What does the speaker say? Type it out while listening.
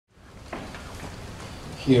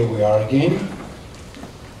Here we are again,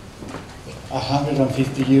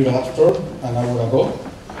 150 years after, an hour ago.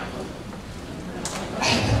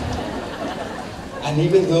 And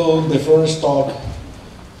even though the first talk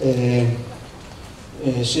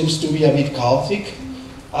seems to be a bit chaotic,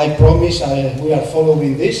 I promise we are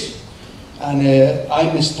following this, and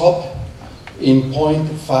I'm stop in point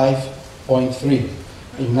 5.3.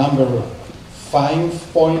 In number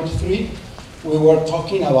 5.3, we were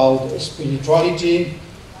talking about spirituality,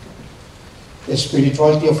 the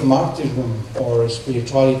spirituality of martyrdom or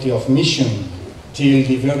spirituality of mission till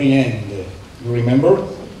the very end. You remember?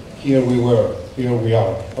 Here we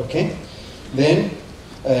are, okay? Then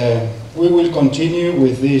we will continue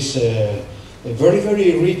with this very,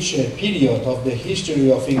 very rich period of the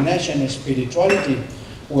history of Ignatian spirituality,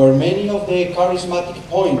 where many of the charismatic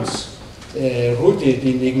points rooted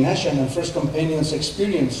in the Ignatian and First Companions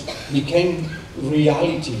experience became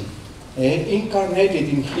reality, incarnated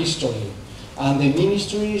in history. And the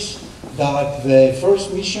ministries that the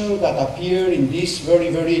first mission that appeared in this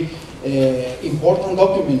very, very important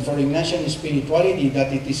document for Ignatian spirituality,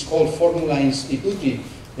 that it is called Formula Instituti,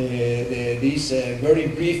 this very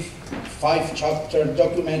brief 5-chapter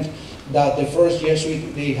document that the first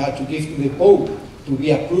Jesuit they had to give to the Pope to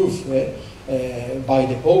be approved by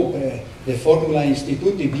the Pope. The Formula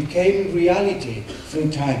Instituti became reality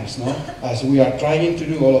through times, no? As we are trying to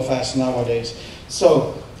do, all of us nowadays.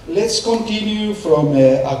 So let's continue from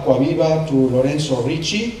Acquaviva to Lorenzo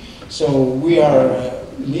Ricci. So we are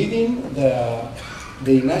leading the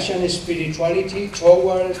Ignatian spirituality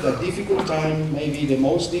towards the difficult time, maybe the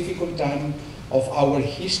most difficult time of our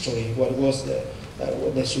history, what was the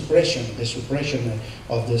suppression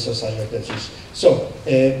of the societies. So,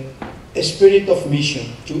 a spirit of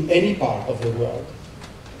mission to any part of the world.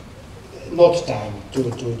 Not time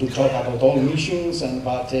to talk about all missions,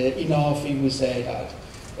 but enough if we say that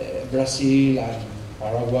Brazil and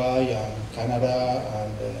Paraguay and Canada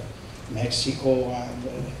and Mexico and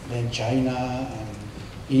then China and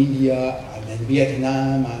India and then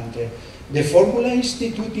Vietnam, and the Formula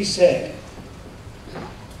Institute said,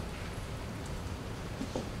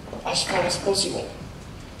 as far as possible,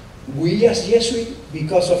 we as Jesuits,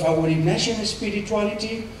 because of our Ignatian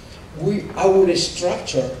spirituality, our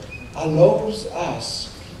structure allows us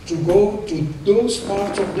to go to those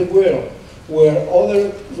parts of the world where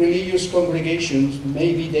other religious congregations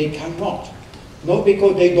maybe they cannot. Not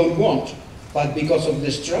because they don't want, but because of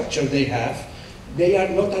the structure they have, they are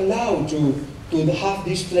not allowed to have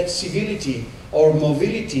this flexibility or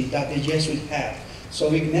mobility that the Jesuits have.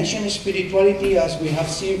 So Ignatian spirituality, as we have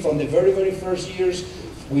seen from the very, very first years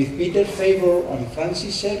with Peter Faber and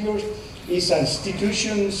Francis Xavier, is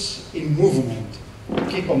institutions in movement.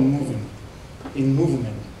 Keep on moving, in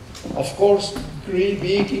movement. Of course, great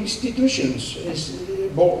big institutions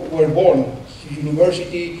were born,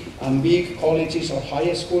 university and big colleges or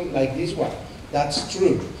high school like this one. That's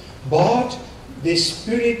true. But the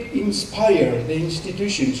spirit inspired the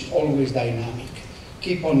institutions always dynamic.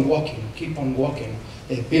 Keep on walking, keep on walking.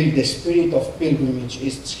 The spirit of pilgrimage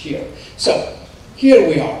is here. So, here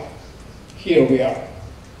we are.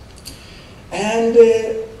 And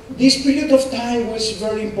this period of time was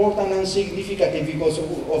very important and significant because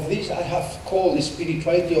of this I have called the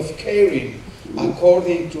spirituality of caring,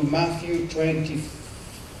 according to Matthew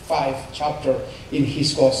 25 chapter in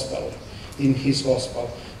his Gospel.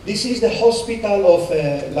 This is the hospital of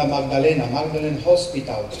La Magdalene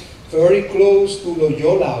Hospital, very close to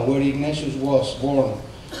Loyola, where Ignatius was born.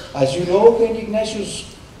 As you know, when Ignatius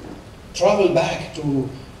traveled back to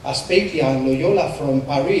Aspatia and Loyola from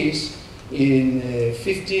Paris in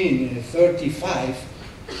 1535,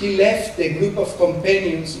 he left the group of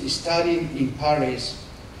companions studying in Paris.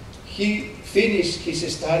 He finished his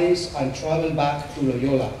studies and traveled back to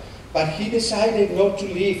Loyola. But he decided not to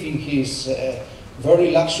live in his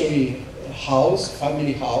very luxury house,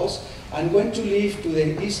 family house, and went to live to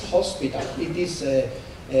this hospital. It is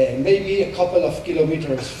maybe a couple of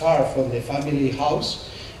kilometers far from the family house,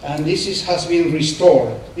 and this has been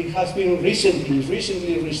restored. It has been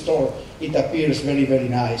recently restored. It appears very, very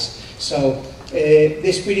nice. So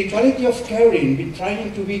the spirituality of caring,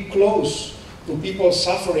 trying to be close to people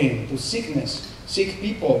suffering, to sick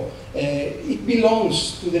people, it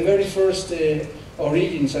belongs to the very first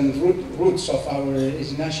origins and roots of our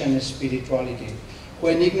Ignatian spirituality.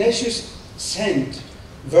 When Ignatius sent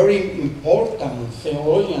very important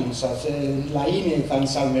theologians as Laínez and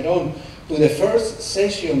Salmerón to the first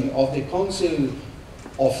session of the Council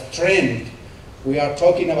of Trent, we are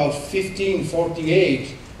talking about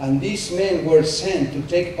 1548, and these men were sent to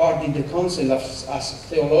take part in the council as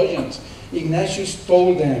theologians. Ignatius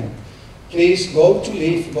told them, please go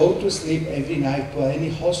to sleep every night to any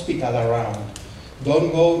hospital around.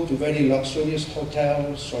 Don't go to very luxurious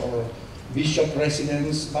hotels or bishop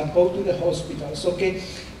residence, but go to the hospitals, okay?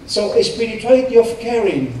 So a spirituality of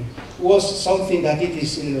caring was something that it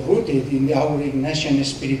is rooted in our Ignatian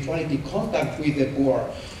spirituality, contact with the poor.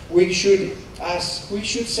 We should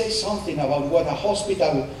say something about what a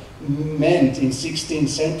hospital meant in 16th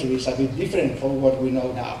century. It's a bit different from what we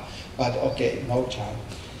know now, but okay, no time.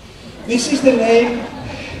 This is the name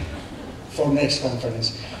for next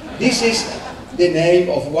conference. This is the name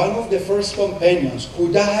of one of the first companions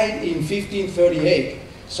who died in 1538.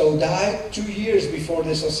 So died 2 years before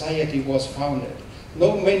the society was founded.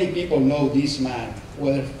 Not many people know this man,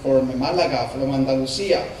 whether from Malaga, from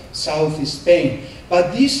Andalusia, South Spain.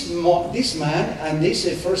 But this man and this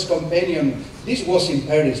first companion, this was in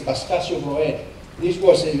Paris, Pascasio Broet. This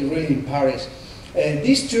was really in Paris.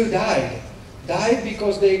 These two died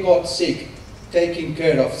because they got sick, taking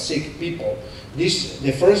care of sick people.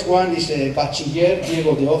 The first one is Bachiller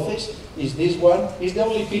Diego de Oces, is this one. It's the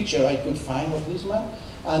only picture I could find of this man.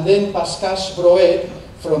 And then Pascas Broet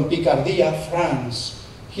from Picardia, France.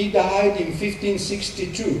 He died in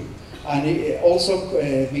 1562, and he also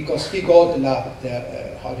because he got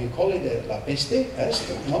how do you call it, la peste,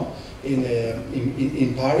 no?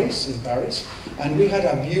 In Paris, and we had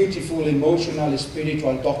a beautiful, emotional,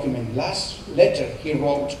 spiritual document. Last letter he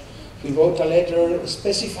wrote a letter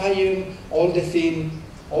specifying all the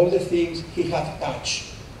things he had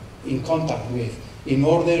touched, in contact with, in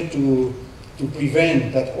order to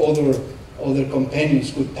prevent that other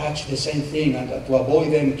companions could touch the same thing, and to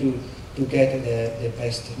avoid them to get the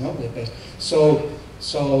pest, the pest. So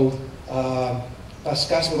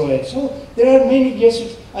Pascas Broet. So there are many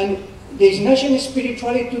Jesuits, and the Ignatian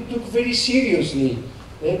spirituality took very seriously.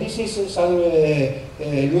 This is San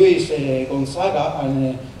Luis Gonzaga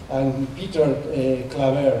and Peter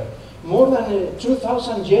Claver. More than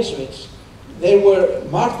 2,000 Jesuits. They were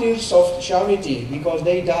martyrs of charity because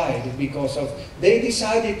they died, they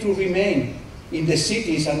decided to remain in the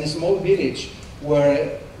cities and the small village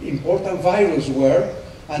where important viruses were,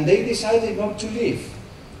 and they decided not to live.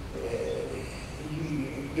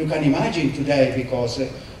 You can imagine today, because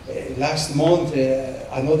last month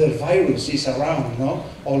another virus is around,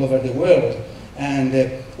 all over the world. And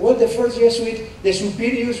well, the first Jesuit, the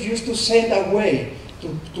superiors used to send away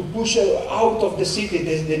to push out of the city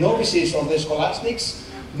the novices or the scholastics.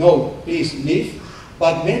 No, please leave.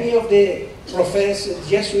 But many of the professed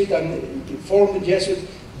Jesuit and former Jesuits,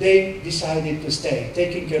 they decided to stay,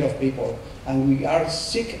 taking care of people. And we are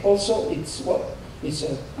sick also. We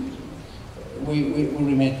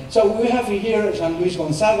remain. So we have here San Luis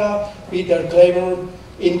Gonzaga, Peter Claver.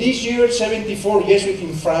 In this year, 74 Jesuits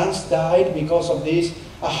in France died because of this.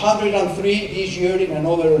 103 this year in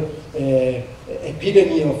another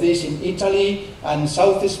epidemic of this in Italy, and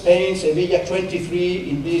South Spain, Sevilla 23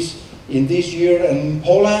 in this year, and in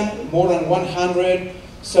Poland more than 100.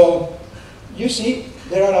 So you see,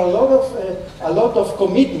 there are a lot of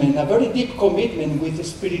commitment, a very deep commitment with the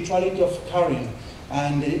spirituality of caring,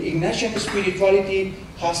 and Ignatian spirituality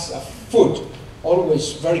has a foot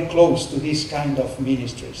always very close to this kind of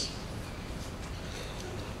ministries.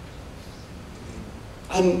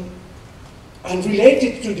 And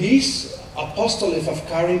related to this apostolate of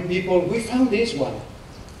caring people, we found this one,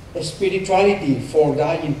 a spirituality for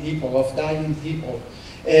dying people, of dying people.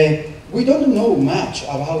 We don't know much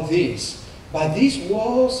about this, but this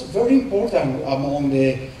was very important among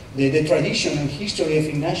the tradition and history of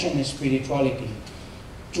Ignatian spirituality,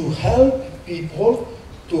 to help people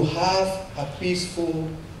to have a peaceful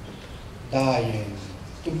dying,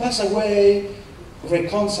 to pass away,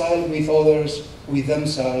 reconcile with others, with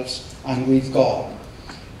themselves, and with God.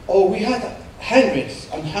 Oh, we had hundreds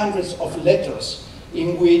and hundreds of letters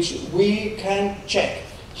in which we can check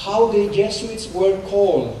how the Jesuits were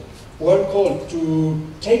called to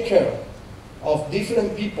take care of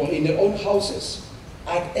different people in their own houses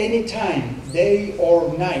at any time, day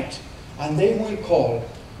or night, and they will call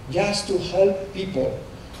just to help people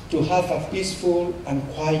to have a peaceful and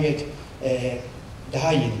quiet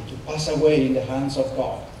dying, to pass away in the hands of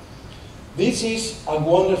God. This is a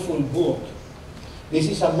wonderful book. This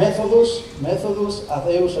is a Methodus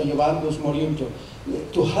Adeus Ayubandus Moriuntur,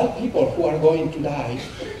 to help people who are going to die.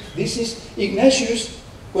 This is Ignatius,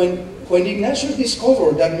 when Ignatius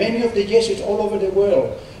discovered that many of the Jesuits all over the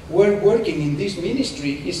world were working in this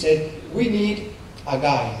ministry, he said, we need a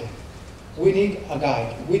guide. We need a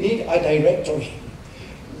guide. We need a directory.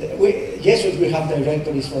 Jesuits will have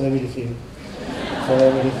directories for everything. For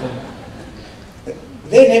everything.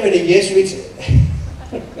 Then every Jesuits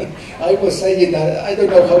I was saying that I don't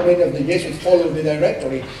know how many of the Jesuits follow the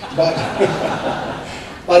directory, but,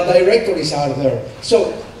 but directories are there.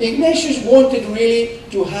 So Ignatius wanted really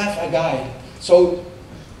to have a guide. So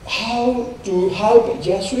how to help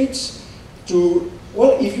Jesuits to,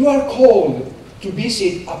 well, if you are called to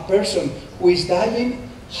visit a person who is dying,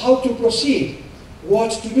 how to proceed,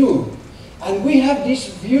 what to do. And we have this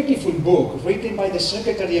beautiful book written by the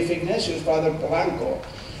secretary of Ignatius, Father Polanco,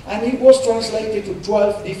 and it was translated to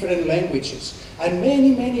 12 different languages. And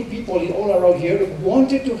many, many people all around here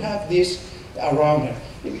wanted to have this around them.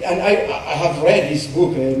 And I have read this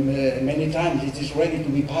book many times. It is ready to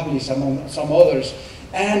be published among some others.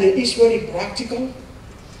 And it's very practical,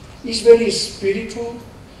 it's very spiritual,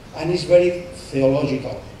 and it's very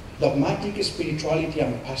theological. Dogmatic spirituality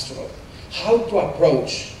and pastoral. How to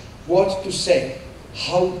approach, what to say,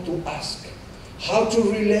 how to ask, how to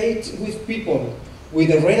relate with people, with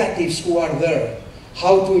the relatives who are there,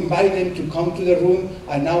 how to invite them to come to the room,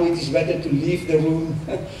 and now it is better to leave the room.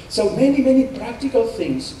 So many, many practical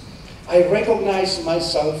things. I recognize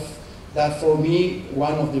myself that for me,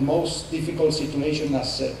 one of the most difficult situations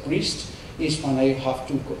as a priest is when I have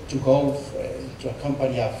to go to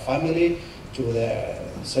accompany a family to the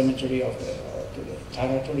cemetery or to the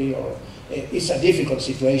tanatory, or it's a difficult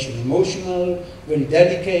situation, emotional, very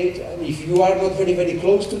delicate, and if you are not very, very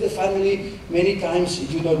close to the family, many times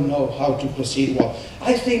you don't know how to proceed well.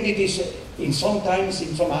 I think it is, in some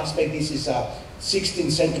aspect, this is a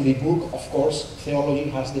 16th century book, of course, theology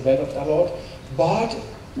has developed a lot, but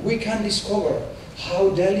we can discover how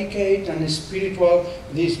delicate and spiritual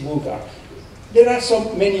this book are. There are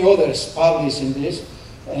so many others published in this,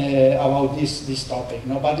 about this topic,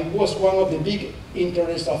 no? But it was one of the big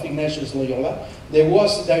interests of Ignatius Loyola. There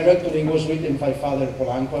was directly was written by Father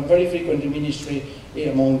Polanco, and very frequent in ministry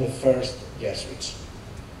among the first Jesuits.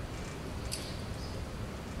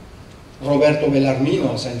 Roberto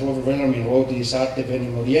Bellarmino, Saint Robert Bellarmine wrote this Arte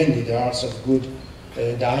Bene Moriendi, the arts of good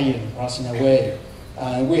dying, passing away.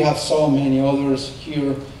 And we have so many others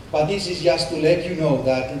here, but this is just to let you know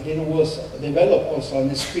that there was developed also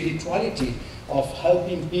a spirituality of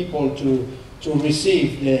helping people to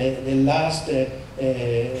receive the last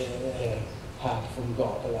hug from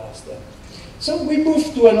God. So we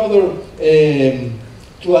moved to another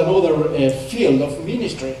field of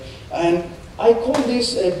ministry, and I call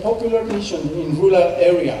this a popular mission in rural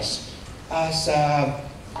areas as a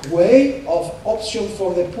way of option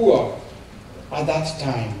for the poor at that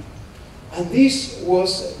time. And this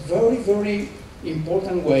was a very, very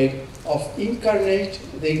important way of incarnate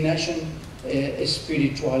the Ignatian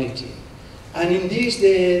spirituality. And in this,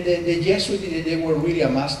 the Jesuits, they were really a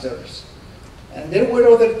masters. And there were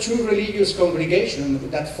other two religious congregations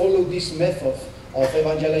that followed this method of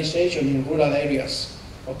evangelization in rural areas.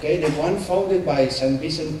 Okay, the one founded by Saint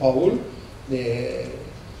Vincent Paul, the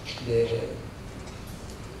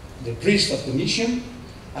priest of the mission,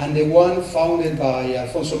 and the one founded by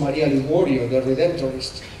Alfonso Maria Ligorio, the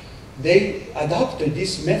Redemptorist. They adopted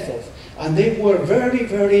this method, and they were very,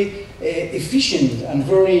 very efficient and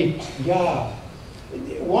very,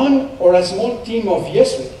 one or a small team of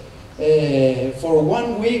Jesuits for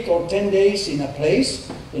 1 week or 10 days in a place,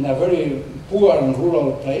 in a very poor and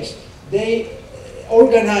rural place. They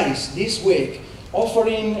organized this week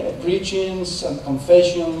offering preachings and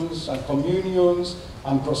confessions and communions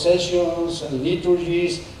and processions and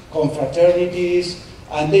liturgies, confraternities,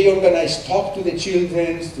 and they organized talk to the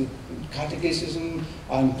children, to catechism,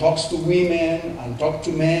 and talks to women, and talk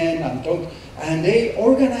to men, and they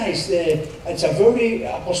organized, it's a very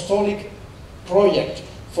apostolic project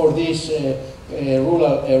for these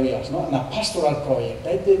rural areas, no? And a pastoral project.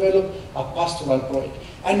 They developed a pastoral project.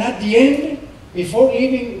 And at the end, before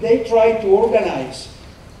leaving, they tried to organize,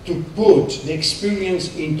 to put the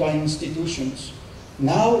experience into institutions.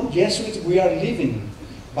 Now, Jesuits, we are living,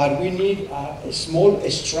 but we need a small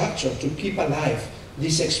structure to keep alive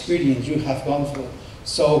this experience you have gone through.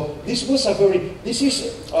 So this was a very,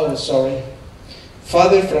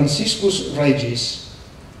 Father Franciscus Regis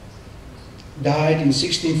died in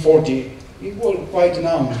 1640. He was quite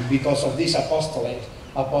known because of this apostolate.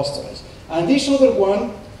 And this other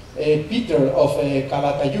one, Peter of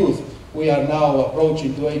Calatayud, we are now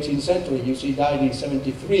approaching the 18th century, you see, died in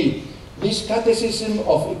 73. This Catechism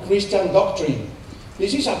of Christian Doctrine.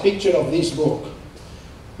 This is a picture of this book.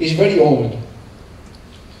 It's very old.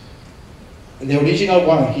 The original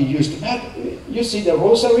one he used to have, you see the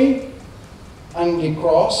rosary and the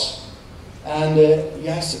cross and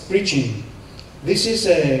yes, preaching. This is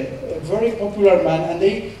a very popular man, and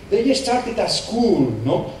they started a school,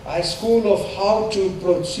 no? A school of how to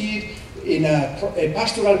proceed in a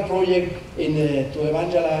pastoral project to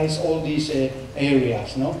evangelize all these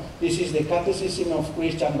areas. No? This is the Catechism of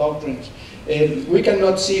Christian Doctrines. We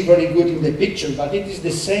cannot see very good in the picture, but it is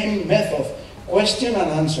the same method. Question and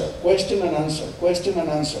answer, question and answer, question and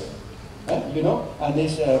answer. You know, and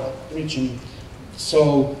this preaching.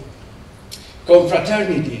 So,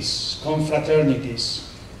 confraternities,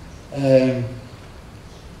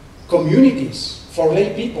 communities for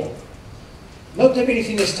lay people. Not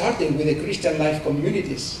everything started with the Christian life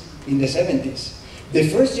communities in the 70s. The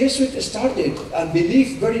first Jesuits started and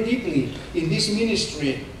believed very deeply in this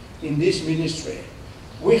ministry.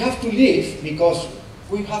 We have to live because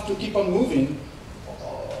we have to keep on moving.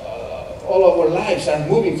 All our lives are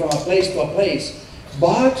moving from a place to a place.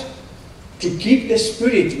 But to keep the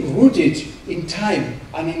spirit rooted in time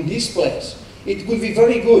and in this place, it would be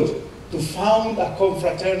very good to found a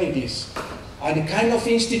confraternities and kind of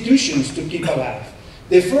institutions to keep alive.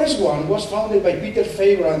 The first one was founded by Peter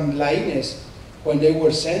Faber and Laínez when they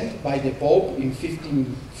were sent by the Pope in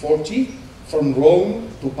 1540 from Rome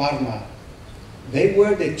to Parma. They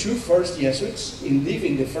were the two first Jesuits in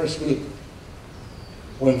leaving the first group.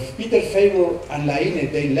 When Peter Faber and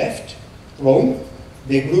Laínez, they left Rome,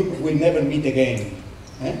 the group will never meet again.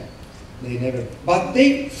 They never. But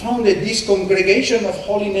they founded this Congregation of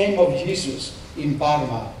Holy Name of Jesus in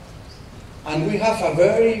Parma. And we have a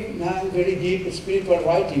very nice, very deep spiritual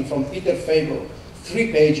writing from Peter Faber,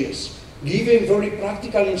 3 pages, giving very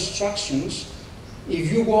practical instructions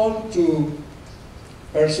if you want to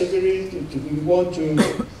persevere, if you want to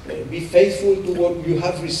be faithful to what you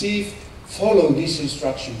have received, follow this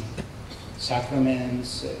instruction.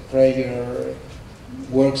 Sacraments, prayer,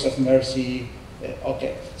 works of mercy.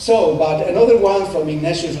 Okay. So, but another one from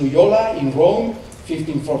Ignatius Loyola in Rome,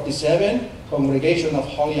 1547, Congregation of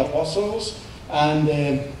Holy Apostles, and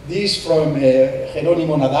this from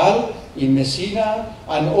Jerónimo Nadal in Messina,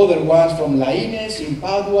 and other ones from Laínez in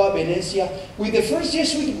Padua, Venezia. With the first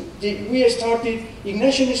Jesuit we started,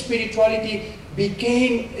 Ignatian spirituality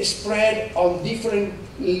became spread on different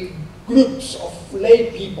groups of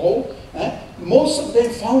lay people, most of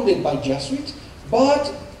them founded by Jesuits,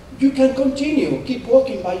 but you can continue, keep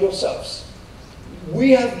walking by yourselves.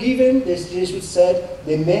 We have given, as Jesus said,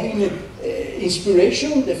 the main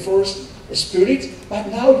inspiration, the first spirit, but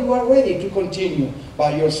now you are ready to continue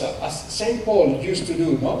by yourself, as St. Paul used to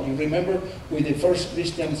do, no? You remember with the first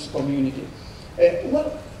Christians community.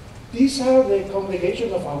 Well, these are the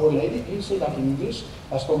congregations of Our Lady. You say that in English,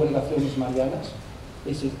 las congregaciones marianas.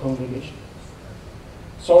 Is it congregation?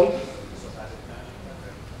 Sorry?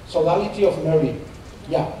 Sodality of Mary.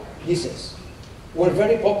 Yeah, this is. We're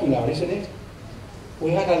very popular, isn't it?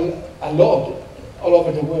 We had a lot all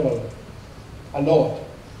over the world. A lot.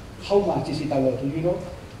 How much is it a lot? Do you know?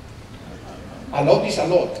 A lot is a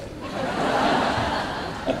lot.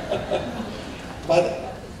 But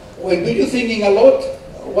when do you thinking a lot,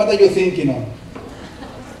 what are you thinking of?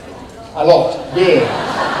 A lot. Good.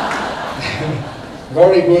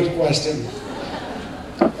 Very good question.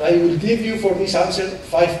 I will give you for this answer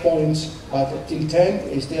 5 points, but till 10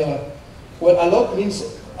 is still. Well, a lot means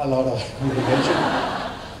a lot of congregation.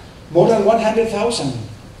 More than 100,000.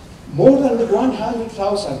 More than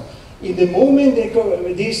 100,000. In the moment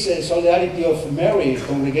this Solidarity of Mary,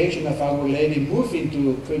 Congregation of Our Lady, moved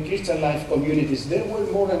into Christian life communities, there were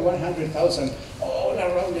more than 100,000 all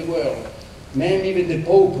around the world. Man, even the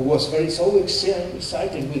Pope was so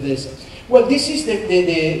excited with this. Well, this is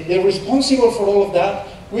the responsible for all of that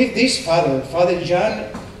with this father, Father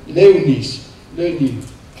Jan Leunis,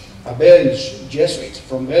 a Belgian Jesuit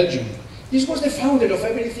from Belgium. This was the founder of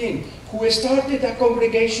everything, who started a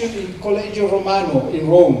congregation in Collegio Romano in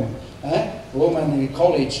Rome, Roman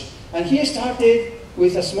college. And he started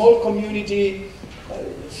with a small community.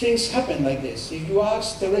 Things happen like this. If you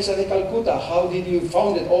ask Teresa de Calcutta, how did you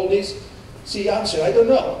found all this? She answered, I don't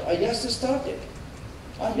know, I just started.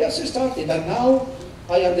 And now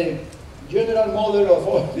I am the general mother of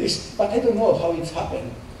all this, but I don't know how it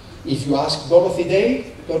happened. If you ask Dorothy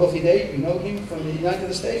Day, you know him from the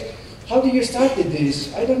United States, how did you started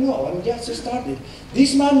this? I don't know, I'm just started.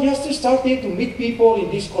 This man just started to meet people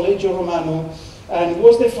in this Collegio Romano and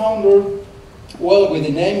was the founder, well, with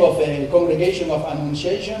the name of a Congregation of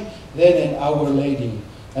Annunciation, then Our Lady.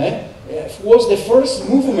 Was the first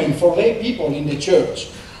movement for lay people in the church,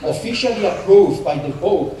 officially approved by the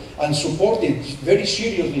Pope and supported very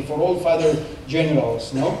seriously for all Father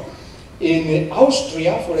Generals. No? In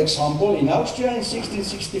Austria, for example, in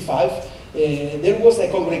 1665, there was a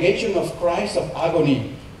Congregation of Christ of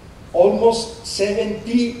Agony, almost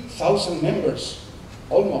 70,000 members,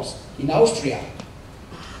 almost, in Austria.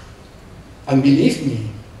 And believe me,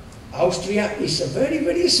 Austria is a very,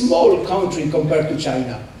 very small country compared to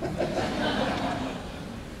China.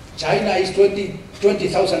 China is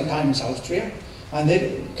 20,000 times Austria, and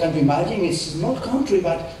then, can you imagine, it's a small country,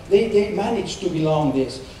 but they managed to belong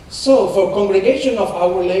this. So, for congregation of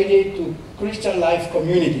Our Lady to Christian life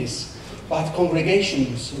communities, but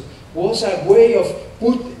congregations was a way of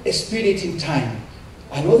put a spirit in time.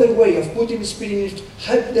 Another way of putting spirit in,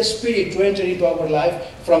 help the spirit to enter into our life,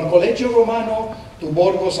 from Collegio Romano to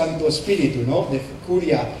Borgo Santo Spiritu, the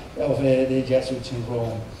Curia of the Jesuits in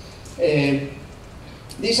Rome.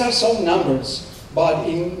 These are some numbers, but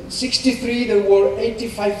in 63 there were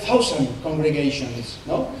 85,000 congregations,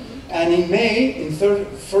 And in May, in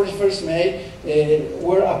 31st May,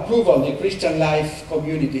 were approval the Christian life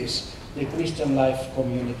communities, the Christian life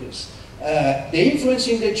communities. The influence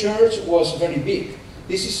in the church was very big.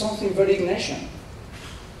 This is something very Ignatian.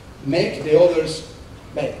 Make the others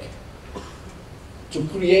beg. To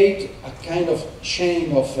create a kind of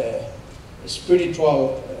chain of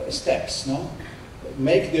spiritual steps,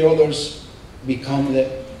 Make the others become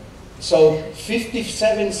the... So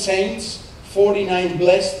 57 saints, 49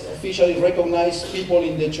 blessed, officially recognized people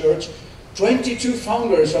in the church, 22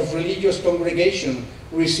 founders of religious congregation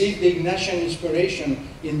received the Ignatian inspiration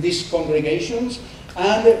in these congregations,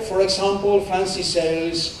 and, for example, Francis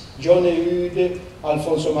Sales, John Eude,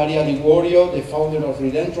 Alfonso Maria Liguorio, the founder of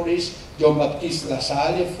Redemptorists, John Baptiste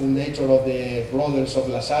Lasalle, fundator of the Brothers of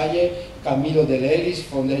La Salle, Camilo de Lelis,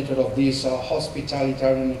 fundator of these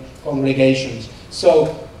hospitalitarian congregations.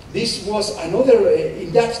 So this was another,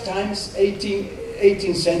 in that times,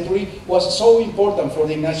 18th century, was so important for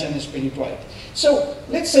the Ignatian spirituality. So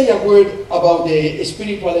let's say a word about the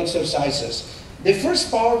spiritual exercises. The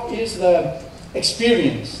first part is the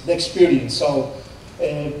experience, So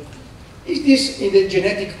is this in the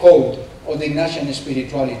genetic code of the Ignatian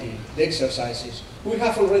spirituality, the exercises? We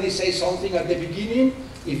have already said something at the beginning,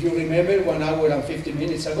 if you remember, 1 hour and 50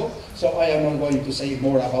 minutes ago, so I am not going to say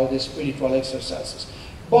more about the spiritual exercises.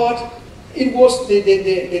 But it was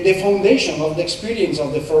the foundation of the experience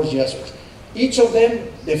of the first Jesuits. Each of them,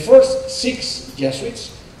 the first 6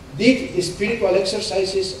 Jesuits, did the spiritual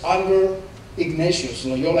exercises under Ignatius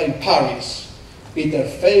Loyola in Paris. Peter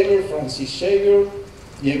Faber, Francis Xavier,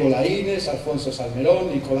 Diego Laínez, Alfonso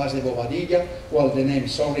Salmerón, Nicolás de Bobadilla. Well, the name,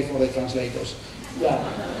 sorry for the translators. Yeah.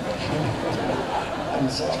 I'm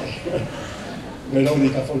sorry.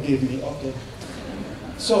 Veronica, forgive me. Okay.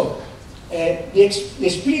 So, the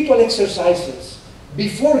spiritual exercises,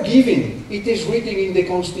 before giving, it is written in the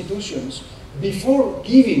constitutions, before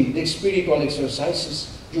giving the spiritual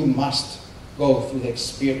exercises, you must go through the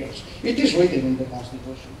experience. It is written in the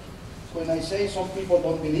constitutions. When I say, some people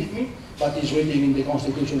don't believe me, but it's written in the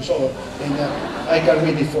Constitution, so I can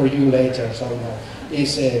read it for you later. So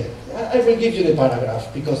I will give you the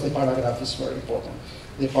paragraph, because the paragraph is very important.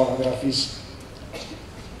 The paragraph is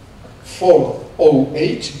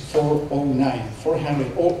 408, 409,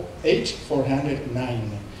 408,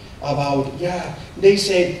 409. About, they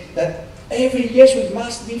said that every Jesuit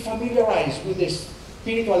must be familiarized with the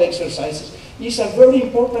spiritual exercises. It's a very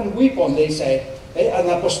important weapon, they said. An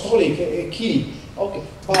apostolic key. Okay,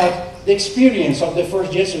 but the experience of the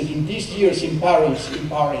first Jesuit in these years in Paris,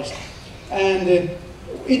 and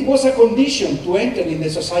it was a condition to enter in the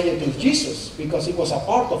Society of Jesus, because it was a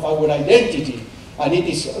part of our identity, and it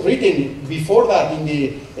is written before that in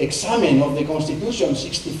the examen of the Constitution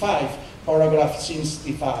 65, paragraph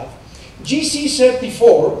 65.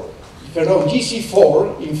 GC4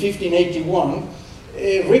 in 1581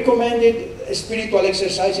 recommended spiritual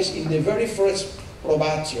exercises in the very first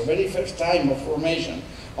probatio, very first time of formation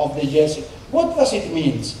of the Jesuit. What does it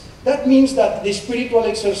mean? That means that the spiritual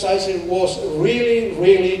exercises was really,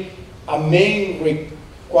 really a main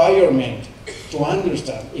requirement to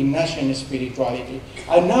understand Ignatian spirituality.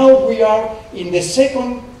 And now we are in the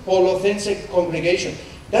second Polocense congregation.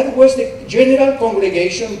 That was the general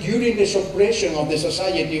congregation during the suppression of the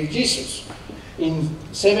Society of Jesus in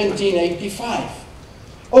 1785.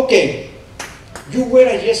 Okay, you were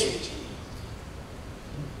a Jesuit.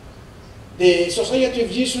 The Society of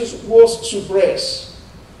Jesus was suppressed.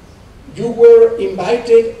 You were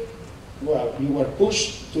invited, well, you were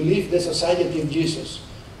pushed to leave the Society of Jesus.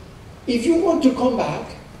 If you want to come back,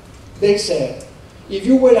 they said, if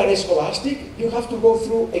you were an scholastic, you have to go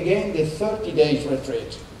through again the 30 days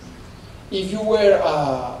retreat. If you were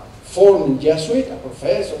a former Jesuit, a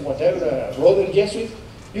professor, whatever, a brother Jesuit,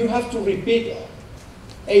 you have to repeat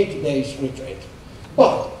 8 days retreat.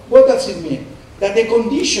 But what does it mean? That the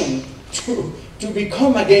condition to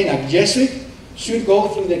become again a Jesuit should go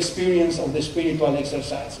through the experience of the spiritual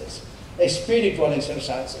exercises. spiritual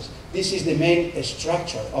exercises. This is the main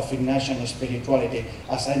structure of Ignatian spirituality,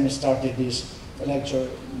 as I started this lecture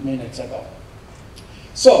minutes ago.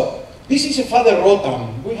 So, this is a Father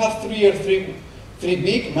Rotan. We have three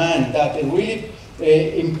big men that really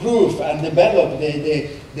improve and develop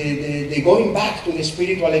the going back to the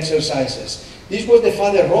spiritual exercises. This was the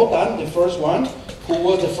Father Rotan, the first one, who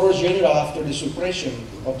was the first general after the suppression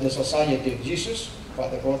of the Society of Jesus,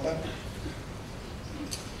 Father Rotan.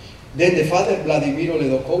 Then the Father Vladimir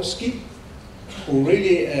Ledokowski, who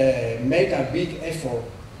really made a big effort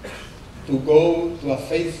to go to a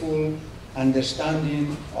faithful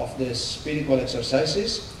understanding of the spiritual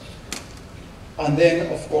exercises. And then,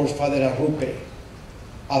 of course, Father Arrupe,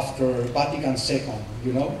 after Vatican II,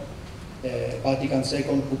 you know, Vatican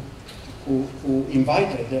II, who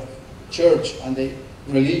invited the church and the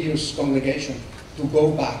religious congregation to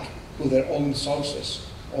go back to their own sources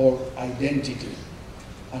or identity.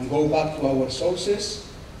 And go back to our sources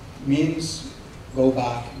means go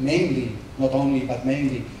back mainly, not only, but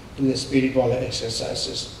mainly to the spiritual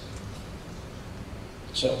exercises.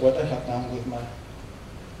 So what I have done with my,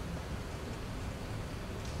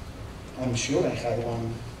 I'm sure I had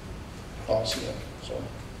one pause here.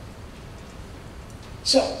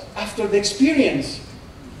 So after the experience,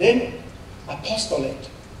 then apostolate.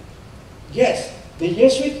 Yes, the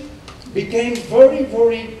Jesuits became very,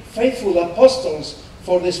 very faithful apostles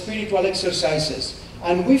for the spiritual exercises.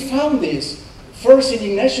 And we found this first in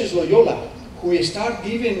Ignatius Loyola, who started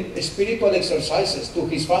giving spiritual exercises to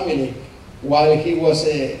his family while he was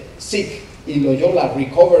sick in Loyola,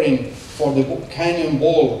 recovering for the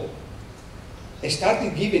cannonball.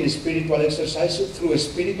 Started giving spiritual exercises through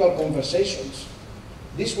spiritual conversations.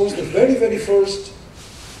 This was the very, very first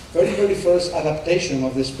adaptation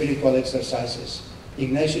of the spiritual exercises,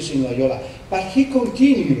 Ignatius in Loyola. But he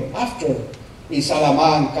continued after, in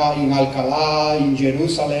Salamanca, in Alcalá, in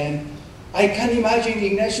Jerusalem. I can imagine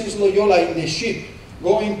Ignatius Loyola in the ship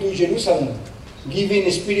going to Jerusalem, giving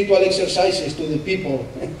spiritual exercises to the people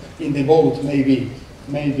in the boat, maybe.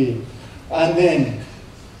 And then,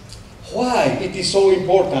 why it is so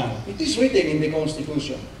important? It is written in the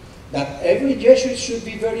Constitution that every Jesuit should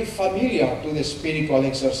be very familiar to the spiritual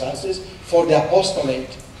exercises for the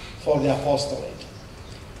apostolate.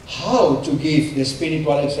 How to give the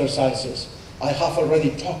spiritual exercises? I have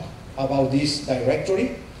already talked about this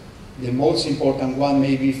directory. The most important one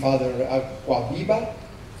may be Father Aquaviva,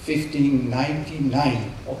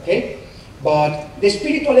 1599, okay? But the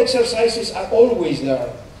spiritual exercises are always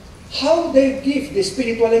there. How they give the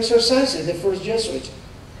spiritual exercises, the first Jesuits?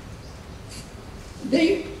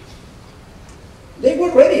 They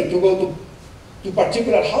were ready to go to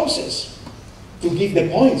particular houses to give the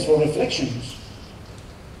points for reflections.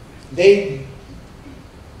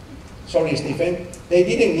 Sorry, Stephen, they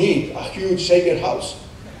didn't need a huge Xavier house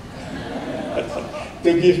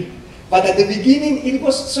to give. But at the beginning, it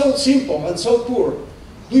was so simple and so poor.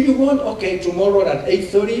 Do you want, okay, tomorrow at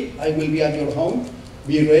 8:30, I will be at your home.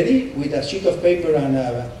 Be ready with a sheet of paper and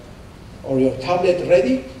or your tablet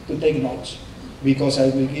ready to take notes, because I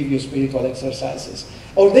will give you spiritual exercises.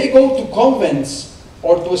 Or they go to convents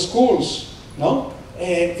or to schools, no?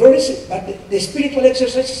 But the spiritual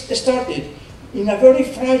exercises started in a very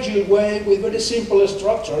fragile way with very simple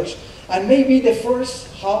structures, and maybe the first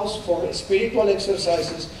house for spiritual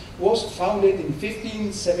exercises was founded in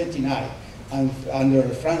 1579 under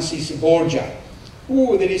Francis Borgia.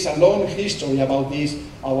 There is a long history about this,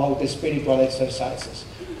 about the spiritual exercises.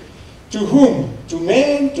 To whom? To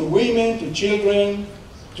men, to women, to children,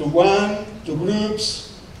 to one, to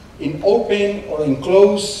groups, in open or in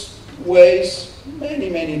closed ways,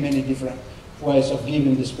 many different ways of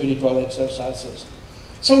giving the spiritual exercises.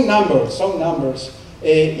 Some numbers.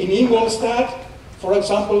 In Ingolstadt, for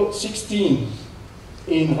example, 16.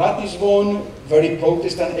 In Ratisbon, very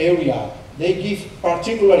Protestant area, they give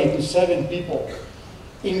particularly to 7 people.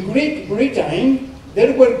 In Great Britain,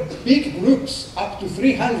 there were big groups, up to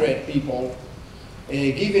 300 people,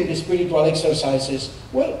 giving the spiritual exercises.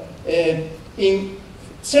 Well, in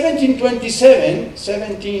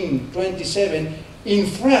 1727, in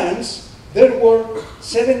France, there were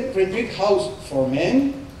 7 retreat houses for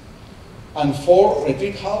men and 4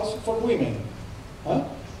 retreat houses for women.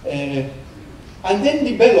 And then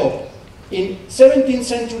developed in 17th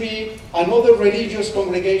century, another religious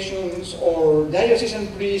congregations or diocesan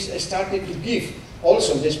priests started to give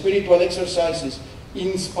also the spiritual exercises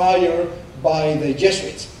inspired by the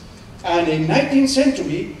Jesuits. And in 19th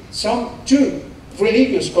century, some 2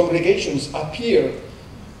 religious congregations appeared,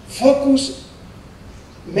 focused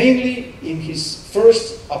mainly in his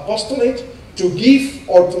first apostolate to give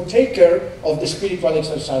or to take care of the spiritual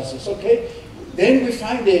exercises, okay? Then we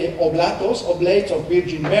find the oblates of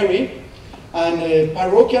Virgin Mary, and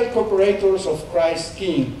parochial cooperators of Christ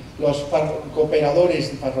King, los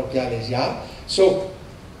cooperadores parroquiales, yeah? So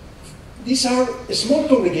these are a small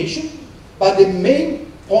congregation, but the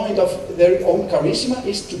main point of their own charisma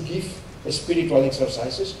is to give spiritual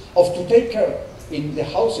exercises, to take care in the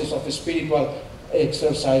houses of spiritual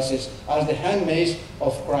exercises as the handmaids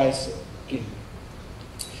of Christ King.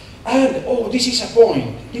 And, oh, this is a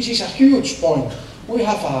point, this is a huge point. We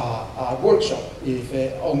have a workshop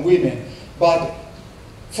on women, but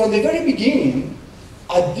from the very beginning,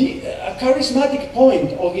 a charismatic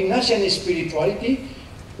point of Ignatian spirituality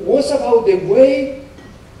was about the way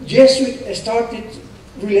Jesuits started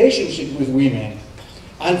relationship with women.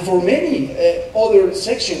 And for many other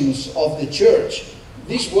sections of the church,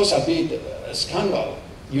 this was a bit scandal,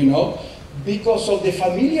 you know, because of the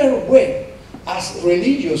familiar way as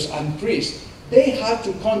religious and priests, they had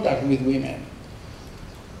to contact with women.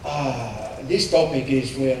 This topic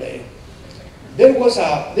is really...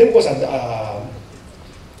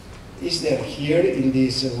 Is there here in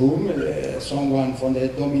this room someone from the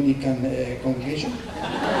Dominican congregation?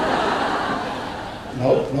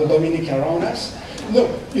 No Dominican around us? No,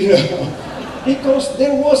 you know, because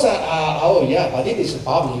there was oh yeah, but it is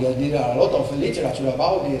public, there are a lot of literature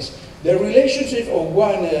about this. The relationship of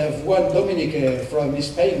one Dominic from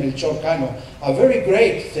Spain, Melchor Cano, a very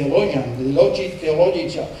great theologian, the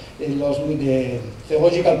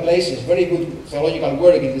theological places, very good theological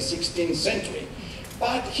work in the 16th century.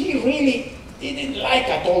 But he really didn't like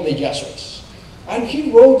at all the Jesuits. And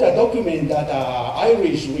he wrote a document that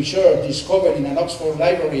Irish researcher discovered in an Oxford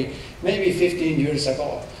library maybe 15 years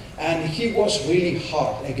ago. And he was really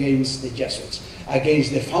hard against the Jesuits,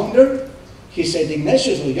 against the founder. He said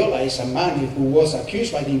Ignatius Loyola is a man who was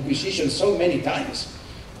accused by the Inquisition so many times.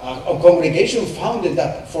 A congregation founded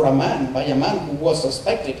that for a man, by a man who was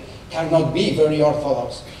suspected, cannot be very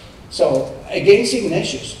orthodox. So against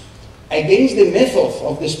Ignatius, against the method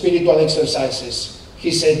of the spiritual exercises,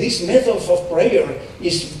 he said this method of prayer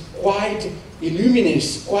is quite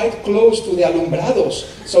illuminist, quite close to the alumbrados,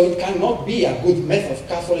 so it cannot be a good method,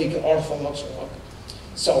 Catholic Orthodox.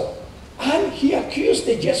 So, and he accused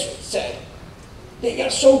the Jesuits, said, they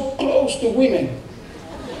are so close to women.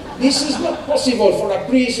 This is not possible for a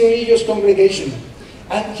priest religious congregation.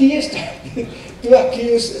 And he started to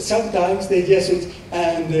accuse sometimes the Jesuits,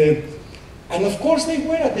 and of course they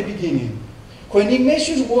were at the beginning. When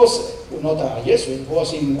Ignatius was, not a Jesuit,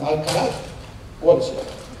 was in Alcalá, what is it?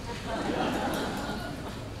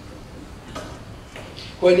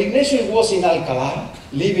 When Ignatius was in Alcalá,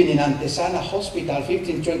 living in Antesana Hospital,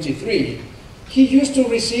 1523, he used to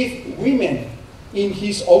receive women in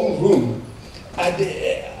his own room in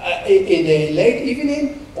the late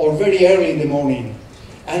evening or very early in the morning.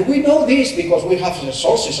 And we know this because we have the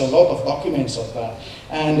sources, a lot of documents of that.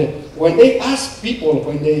 And when they ask people,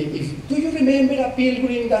 do you remember a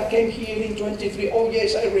pilgrim that came here in 23? Oh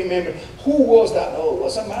yes, I remember. Who was that? Oh, it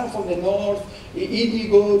was a man from the north,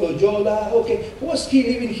 Inigo, Loyola. Okay, was he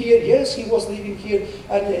living here? Yes, he was living here.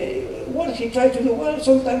 And what he tried to do? Well,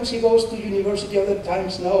 sometimes he goes to university, other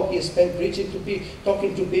times no. He spent preaching to people,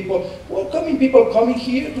 talking to people. Welcoming people coming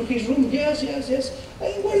here to his room. Yes, yes, yes.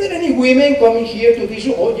 Were there any women coming here to his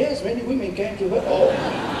room? Oh yes, many women came to her. Oh.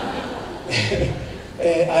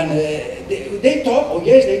 They talk, oh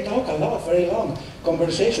yes, they talk a lot, very long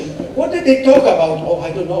conversation. What did they talk about? Oh,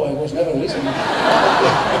 I don't know, I was never listening.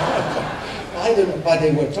 I don't know, but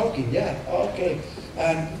they were talking, yeah, okay.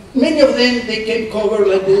 And many of them, they came covered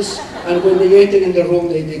like this, and when they entered in the room,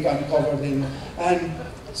 they can cover them. And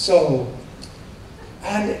so,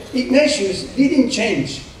 and Ignatius didn't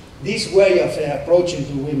change this way of approaching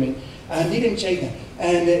to women, and didn't change that.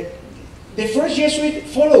 And the first Jesuit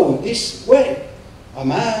followed this way. A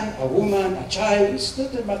man, a woman, a child, it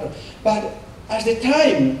doesn't matter. But as the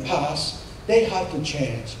time passed, they had to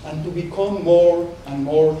change and to become more and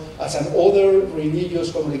more as an other religious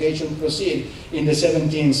congregation proceed in the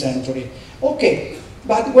 17th century. Okay,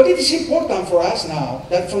 but what is important for us now,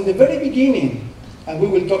 that from the very beginning, and we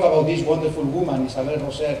will talk about this wonderful woman, Isabel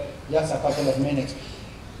Roser, just a couple of minutes.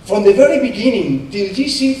 From the very beginning till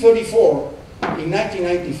GC 34 in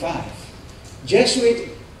 1995, Jesuit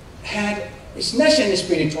had Ignatian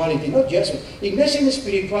spirituality, not Jesuit. Ignatian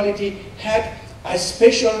spirituality had a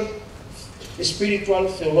special spiritual,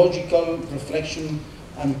 theological reflection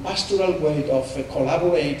and pastoral way of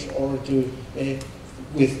collaborate or to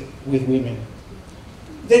with women.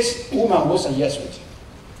 This woman was a Jesuit.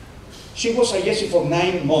 She was a Jesuit for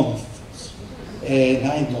 9 months,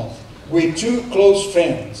 with 2 close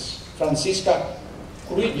friends Francisca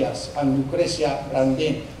Curillas and Lucrecia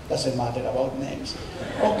Brandin. Doesn't matter about names.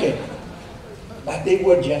 Okay, but they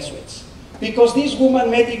were Jesuits. Because this woman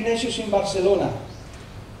met Ignatius in Barcelona.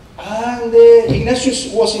 And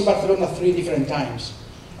Ignatius was in Barcelona 3 different times.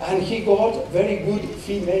 And he got very good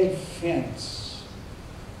female friends.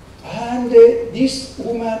 And this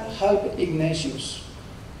woman helped Ignatius.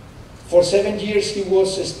 For 7 years he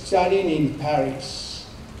was studying in Paris.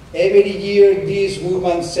 Every year this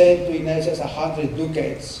woman sent to Ignatius 100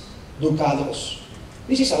 ducados.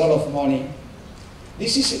 This is a lot of money.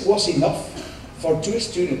 This was enough for 2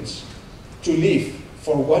 students to live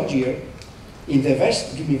for 1 year in the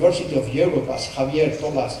best university of Europe, as Xavier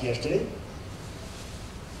told us yesterday.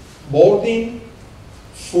 Boarding,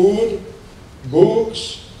 food,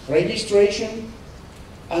 books, registration,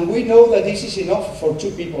 and we know that this is enough for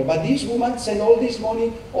 2 people. But this woman sent all this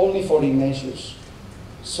money only for Ignatius.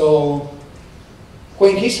 So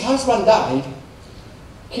when his husband died,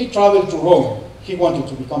 he traveled to Rome. He wanted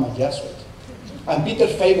to become a Jesuit. And Peter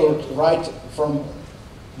favored right from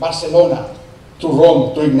Barcelona to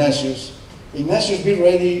Rome to Ignatius. Ignatius, be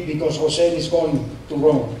ready because Jose is going to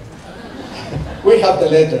Rome. We have the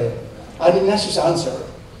letter. And Ignatius answered,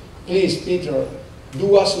 please, Peter,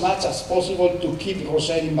 do as much as possible to keep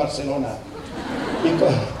Jose in Barcelona.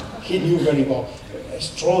 Because he knew very well, a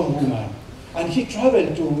strong woman. And he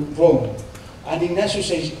traveled to Rome. And Ignatius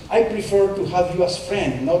says, I prefer to have you as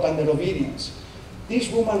friend, not under obedience. This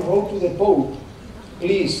woman wrote to the Pope,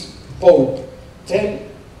 please, Pope, tell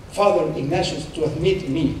Father Ignatius to admit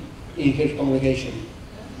me in his congregation.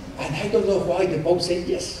 And I don't know why the Pope said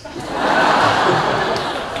yes.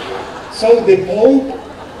 So the Pope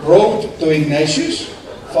wrote to Ignatius,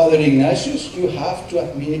 Father Ignatius, you have to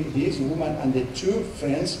admit this woman and the 2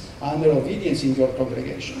 friends under obedience in your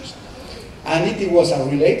congregations. And it was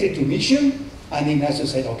related to mission, and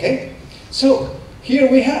Ignatius said, okay. So here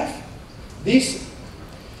we have these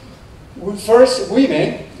first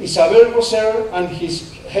women, Isabel Roser and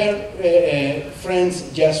her friends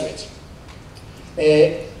Jesuits.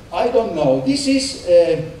 I don't know. This is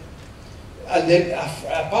a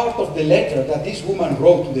part of the letter that this woman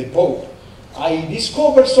wrote to the Pope. I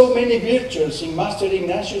discovered so many virtues in Master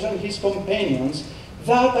Ignatius and his companions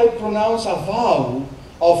that I pronounce a vow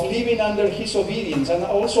of living under his obedience, and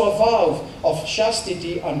also a vow of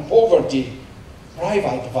chastity and poverty,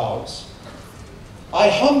 private vows. I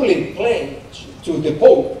humbly pledge to the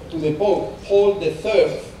Pope, Paul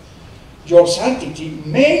III, your sanctity,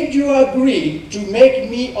 may you agree to make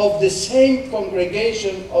me of the same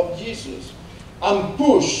congregation of Jesus, and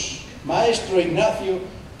push Maestro Ignacio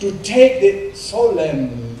to take the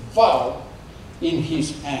solemn vow in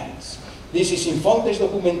his hands. This is in Fontes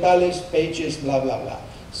Documentales, pages, blah, blah, blah.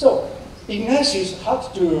 So, Ignatius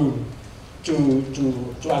had to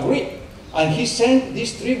agree. And he sent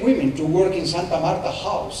these 3 women to work in Santa Marta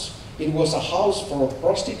house. It was a house for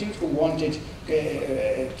prostitutes who wanted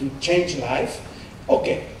to change life.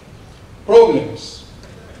 Okay, problems.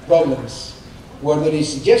 Where there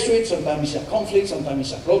is Jesuit, sometimes it's a conflict,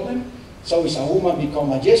 sometimes it's a problem. So is a woman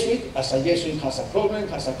become a Jesuit, as a Jesuit has a problem,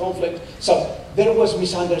 has a conflict. So there was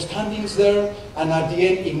misunderstandings there, and at the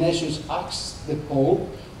end Ignatius asked the Pope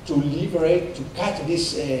to liberate, to cut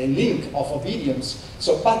this link of obedience.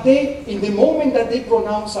 So, but they, in the moment that they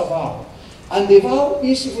pronounce a vow, and the vow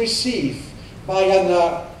is received by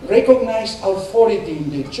a recognized authority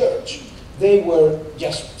in the church, they were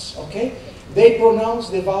Jesuits, okay? They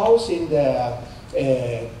pronounced the vows in the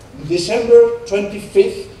December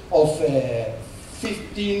 25th of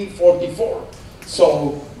 1544.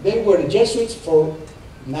 So they were Jesuits for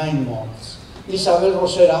 9 months. Isabel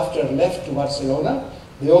Roser after left to Barcelona.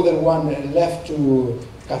 The other one left to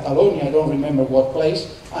Catalonia, I don't remember what place,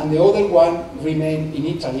 and the other one remained in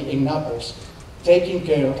Italy, in Naples, taking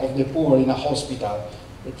care of the poor in a hospital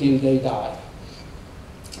until they died.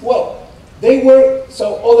 Well, they were,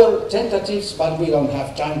 so other tentatives, but we don't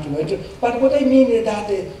have time to enter. But what I mean is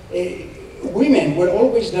that women were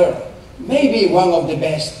always there. Maybe one of the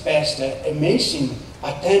best amazing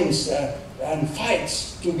attempts and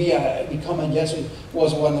fights to become a Jesuit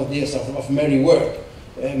was one of these of Mary Ward.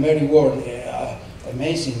 Mary Ward,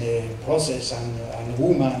 amazing process and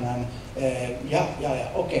woman and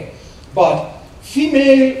okay. But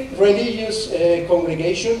female religious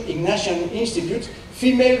congregation, Ignatian Institute,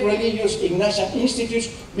 female religious Ignatian institutes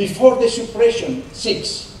before the suppression,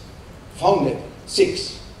 6, founded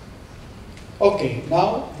 6. Okay,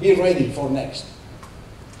 now be ready for next.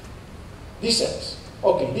 This says,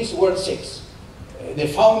 okay, this word 6, the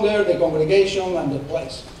founder, the congregation, and the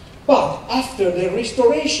place. But after the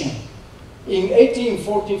restoration in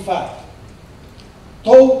 1845,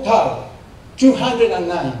 Total,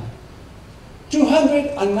 209.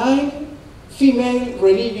 209 female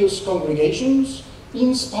religious congregations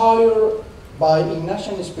inspired by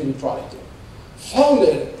Ignatian spirituality.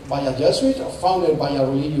 Founded by a Jesuit, or founded by a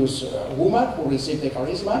religious woman who received the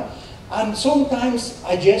charisma, and sometimes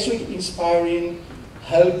a Jesuit inspiring,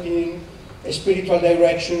 helping, a spiritual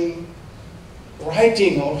direction,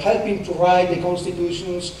 writing or helping to write the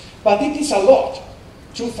constitutions, but it is a lot.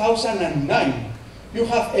 2009. You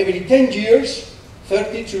have every 10 years,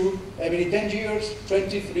 32, every 10 years,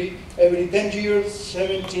 23, every 10 years,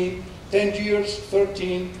 17, 10 years,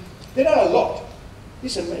 13. There are a lot.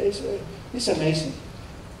 It's amazing.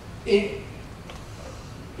 In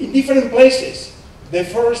different places. The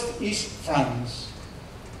first is France.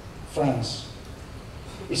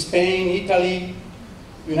 Spain, Italy,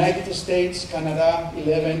 United States, Canada,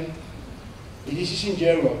 11. This is in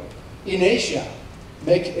Europe. In Asia,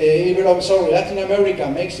 Latin America,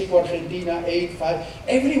 Mexico, Argentina, 8, 5.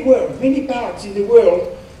 Everywhere, many parts in the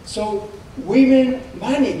world. So women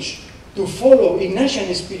manage to follow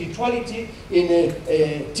Ignatian spirituality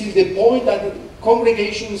till the point that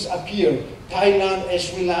congregations appear. Thailand,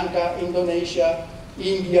 Sri Lanka, Indonesia,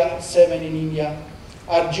 India, 7 in India,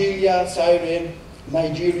 Algeria, Syria,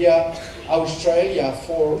 Nigeria, Australia,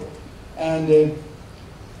 4, and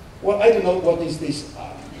well, I don't know what is this.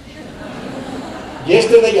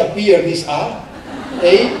 Yesterday appeared this A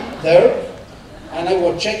there, and I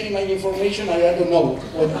was checking my information. I don't know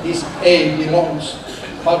what this A belongs,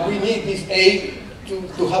 but we need this A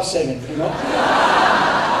to have 7, you know.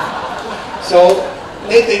 So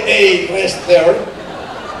let the A rest there,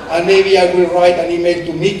 and maybe I will write an email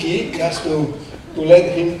to Mickey just to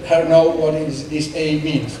let her know what this A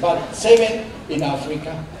means. But 7 in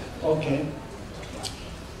Africa, okay.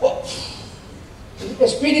 Well,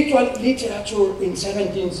 spiritual literature in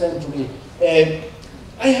 17th century.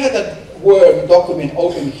 I had a Word document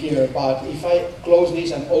open here, but if I close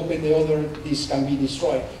this and open the other, this can be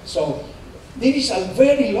destroyed. So this is a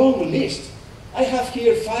very long list. I have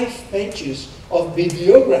here 5 pages of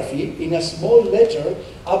bibliography in a small letter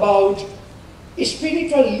about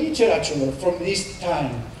spiritual literature from this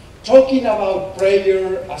time, talking about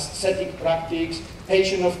prayer, ascetic practice,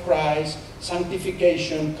 Passion of Christ,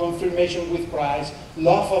 sanctification, confirmation with Christ,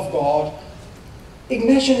 love of God,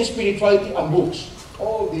 Ignatian spirituality, and books.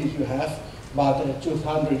 All these you have, but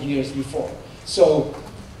 200 years before. So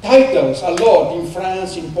titles, a lot in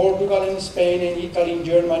France, in Portugal, in Spain, in Italy, in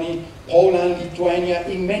Germany, Poland, Lithuania,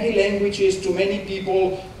 in many languages, to many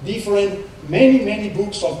people, different, many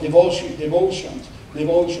books of devotion.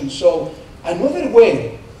 So another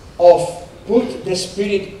way of put the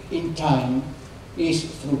spirit in time is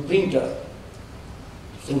through printer.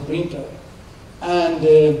 And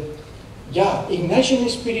yeah, Ignatian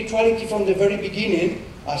spirituality from the very beginning,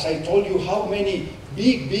 as I told you how many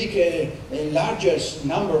largest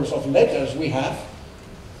numbers of letters we have,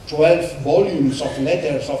 12 volumes of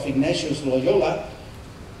letters of Ignatius Loyola.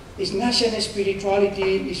 Ignatian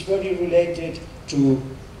spirituality is very related to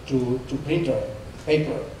printer,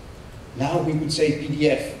 paper. Now we would say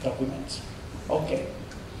PDF documents. Okay.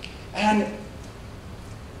 And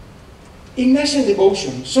Ignatian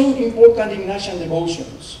devotion, some important Ignatian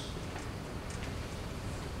devotions.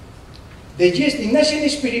 The Ignatian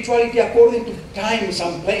spirituality, according to times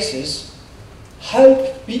and places,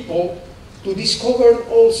 help people to discover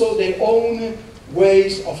also their own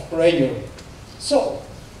ways of prayer. So,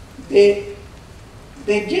 the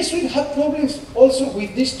Jesuits had problems also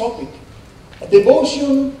with this topic,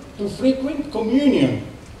 devotion to frequent communion.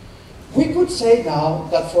 We could say now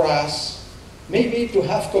that for us, maybe to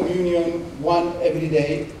have communion one every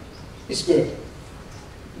day is good.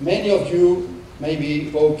 Many of you maybe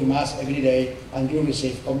go to Mass every day and you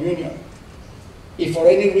receive communion. If for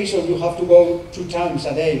any reason you have to go 2 times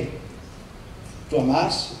a day to a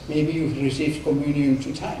Mass, maybe you receive communion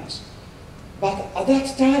 2 times. But at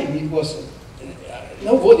that time, it was,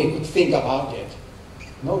 nobody could think about it.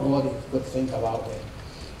 Nobody could think about it.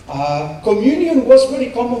 Communion was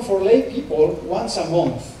very common for lay people once a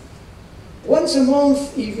month. Once a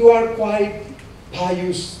month if you are quite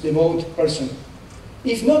pious, devout person.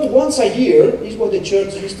 If not once a year, is what the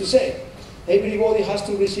church used to say. Everybody has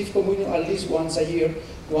to receive communion at least once a year,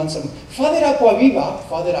 once a month. Father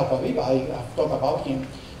Aquaviva, I have talked about him,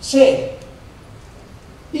 said,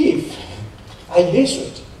 if a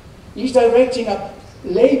Jesuit is directing a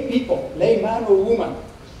lay people, lay man or woman,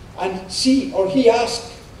 and he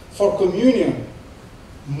asks for communion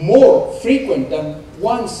more frequent than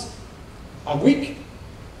once a week,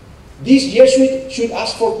 this Jesuit should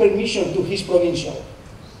ask for permission to his provincial.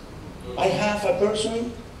 I have a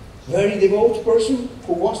person very devout person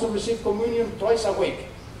who wants to receive communion twice a week.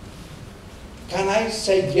 Can I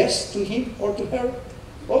say yes to him or to her?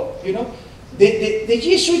 Well, you know, the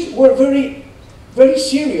Jesuits were very, very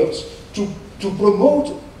serious to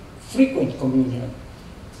promote frequent communion,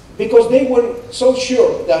 because they were so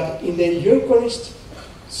sure that in the Eucharist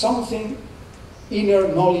something inner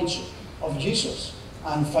knowledge of Jesus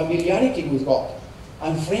and familiarity with God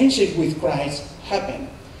and friendship with Christ happened.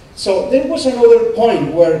 So there was another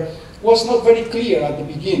point where it was not very clear at the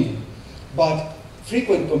beginning, but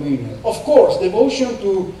frequent communion. Of course, devotion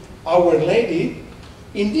to Our Lady.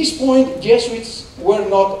 In this point, Jesuits were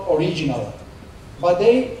not original, but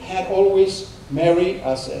they had always Mary,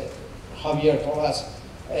 as Xavier told us,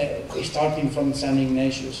 starting from St.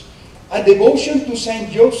 Ignatius. A devotion to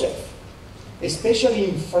Saint Joseph, especially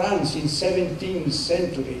in France in 17th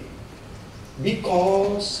century,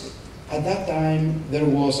 because at that time there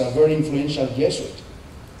was a very influential Jesuit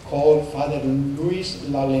called Father Louis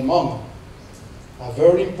L'Allemand, a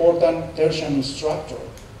very important Tertian instructor.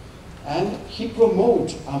 And he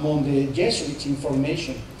promoted among the Jesuits in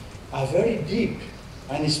formation a very deep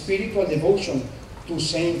and spiritual devotion to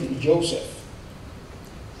Saint Joseph.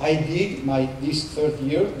 I did this third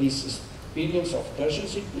year, this experience of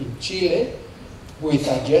tertianship in Chile with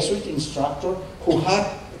a Jesuit instructor who had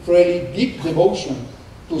really deep devotion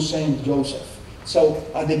to Saint Joseph. So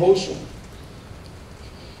a devotion.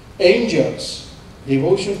 Angels,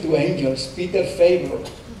 devotion to angels, Peter Faber.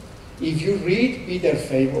 If you read Peter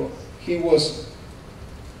Faber, he was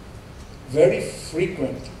very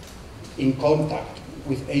frequent in contact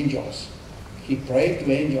with angels. He prayed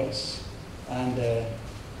to angels. And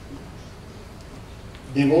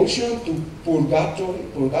devotion to purgatory.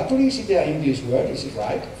 Purgatory is the English word, is it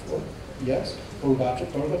right? Yes,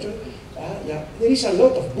 purgatory. Yeah. There is a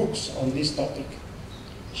lot of books on this topic.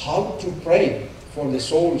 How to pray for the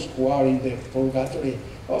souls who are in the purgatory.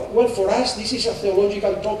 Well, for us, this is a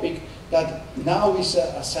theological topic that now is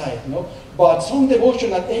aside, no? But some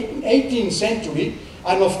devotion at 18th century,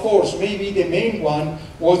 and of course, maybe the main one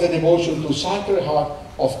was the devotion to Sacred Heart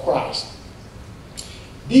of Christ.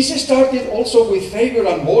 This started also with Faber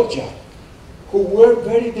and Borgia, who were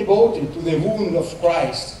very devoted to the wound of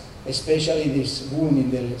Christ, especially this wound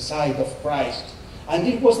in the side of Christ. And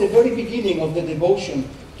it was the very beginning of the devotion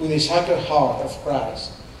to the Sacred Heart of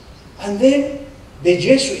Christ. And then the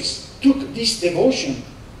Jesuits took this devotion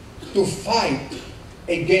to fight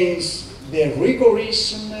against the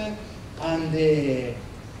rigorism and the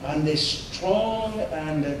strong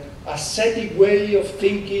and ascetic way of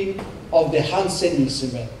thinking of the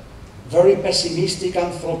Jansenism, very pessimistic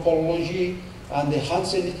anthropology and the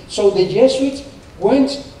Jansenism. So the Jesuits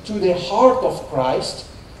went to the heart of Christ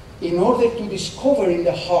in order to discover in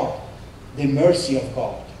the heart the mercy of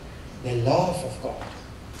God, the love of God,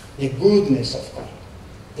 the goodness of God,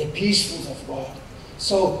 the peacefulness of God.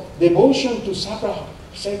 So devotion to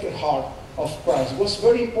Sacred Heart of Christ was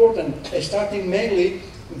very important, developing mainly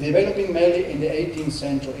in the 18th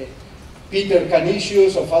century. Peter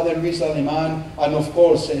Canisius or Father Louis L'Allemand, and of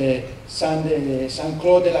course Saint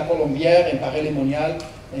Claude de la Colombière and Paray-le-Monial,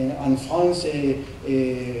 and France,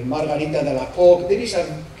 Margarita de la Coque. There is a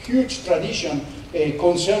huge tradition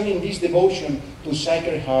concerning this devotion to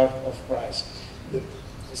Sacred Heart of Christ. In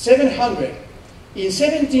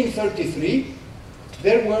 1733,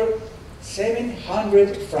 there were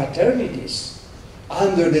 700 fraternities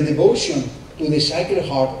under the devotion to the Sacred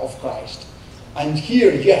Heart of Christ. And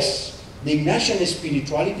here, yes, the Ignatian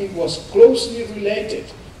spirituality was closely related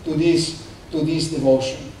to this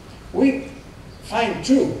devotion. We find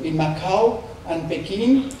too in Macau and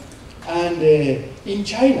Peking and in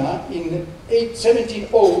China in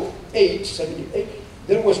 1708,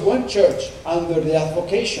 there was one church under the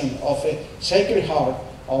advocation of a Sacred Heart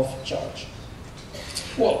of Church.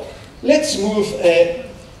 Well, let's move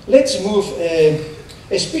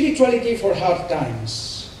spirituality for hard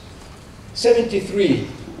times. 73,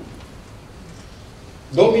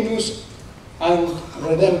 Dominus and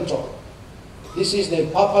Redemptor. This is the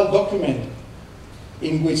papal document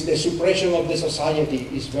in which the suppression of the society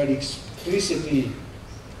is very explicitly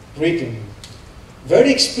written.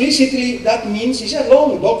 Very explicitly, that means it's a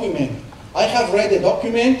long document. I have read the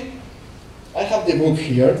document. I have the book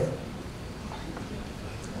here.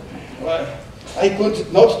 Well, I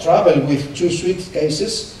could not travel with 2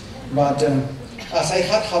 suitcases, but as I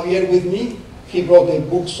had Xavier with me, he brought the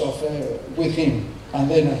books with him. And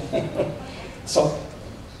then, so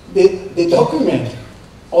the document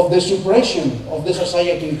of the suppression of the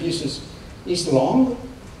Society of Jesus is long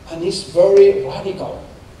and is very radical.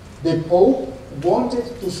 The Pope wanted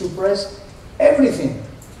to suppress everything.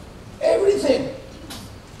 Everything.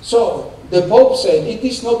 So the Pope said it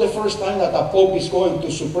is not the first time that a Pope is going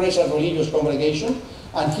to suppress a religious congregation,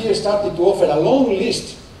 and he started to offer a long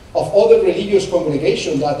list of other religious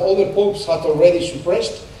congregations that other popes had already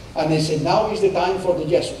suppressed, and they said now is the time for the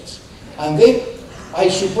Jesuits. And then I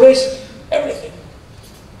suppressed everything.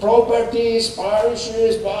 Properties,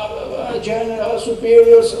 parishes, blah, blah, blah, general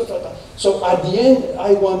superiors. Blah, blah. So at the end,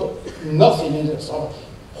 I want nothing in this.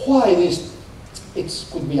 Why this? It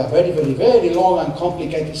could be a very, very, very long and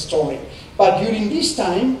complicated story. But during this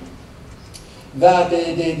time, that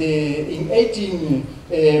in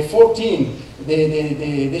 1814,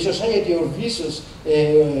 the Society of Jesus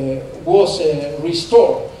was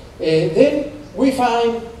restored. Then we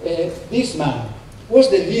find this man was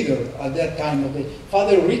the leader at that time of the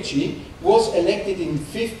Father Ricci was elected in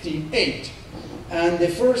 58, and the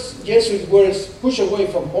first Jesuit was pushed away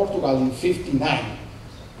from Portugal in 59.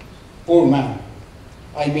 Poor man.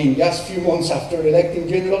 I mean, just a few months after electing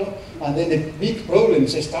general, and then the big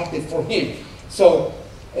problems started for him. So,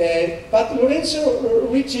 but Lorenzo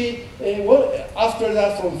Ricci, well, after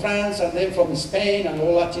that from France and then from Spain and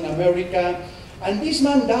all Latin America, and this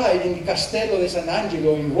man died in the Castello de San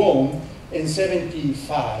Angelo in Rome in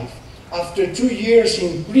 75, after 2 years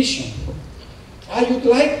in prison. I would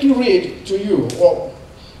like to read to you, well,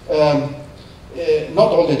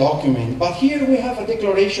 not all the document, but here we have a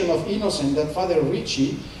declaration of innocence that Father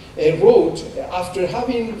Ricci wrote after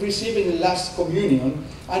having received the last communion,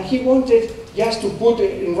 and he wanted just to put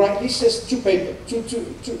it in writing. This says two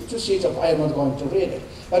sheets of, I am not going to read it,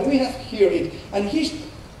 but we have here it, and he's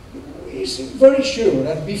very sure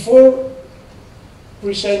that before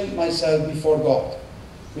present myself before God,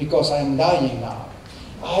 because I am dying now,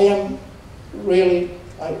 I am really,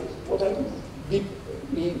 what I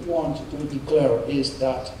deeply want to declare is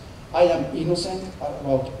that I am innocent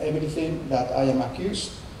about everything that I am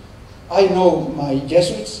accused. I know my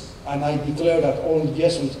Jesuits, and I declare that all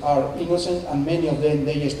Jesuits are innocent, and many of them,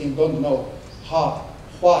 they still don't know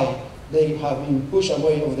why they have been pushed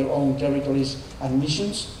away of their own territories and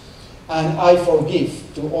missions. And I forgive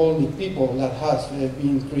to all the people that has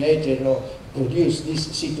been created or produced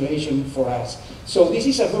this situation for us. So this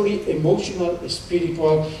is a very emotional,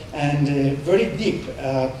 spiritual, and very deep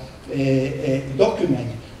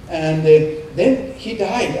document. And then he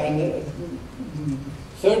died, and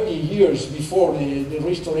 30 years before the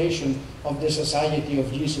restoration of the Society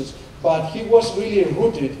of Jesus. But he was really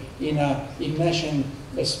rooted in a Ignatian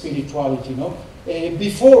spirituality, no?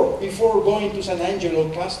 Before going to San Angelo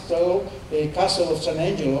Castle of San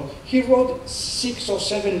Angelo, he wrote 6 or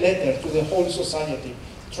 7 letters to the whole society,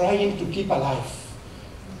 trying to keep alive.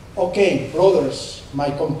 Okay, brothers, my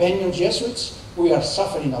companions Jesuits, we are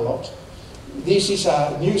suffering a lot. This is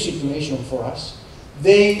a new situation for us.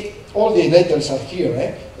 All the letters are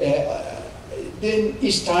here. Then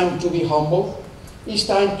it's time to be humble. It's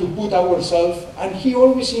time to put ourselves, and he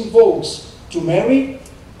always invokes to Mary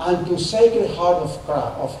and to Sacred Heart of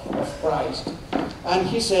Christ. And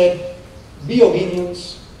he said, be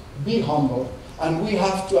obedient, be humble, and we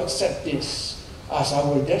have to accept this as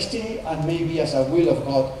our destiny and maybe as a will of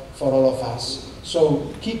God for all of us. So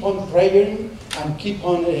keep on praying and keep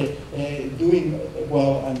on doing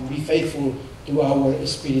well and be faithful to our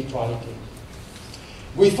spirituality.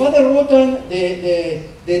 With Father Rotan,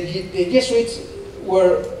 the Jesuits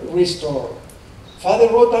were restored. Father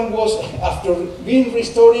Rotan was, after being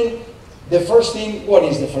restored, the first thing, what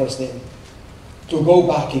is the first thing? To go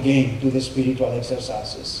back again to the spiritual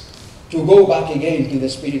exercises. To go back again to the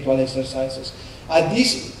spiritual exercises. And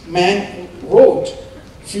this man wrote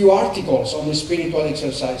a few articles on the spiritual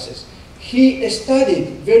exercises. He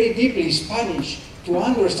studied very deeply Spanish to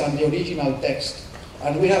understand the original text.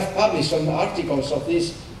 And we have published some articles of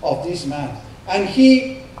this man. And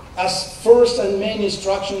he, as first and main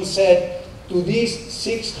instruction, said, to these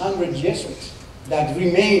 600 Jesuits that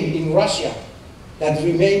remained in Russia,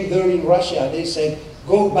 they said,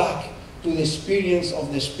 go back to the experience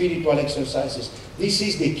of the spiritual exercises. This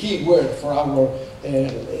is the key word for our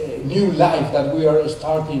new life that we are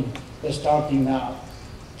starting now.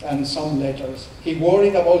 And some letters. He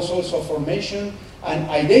worried about social formation and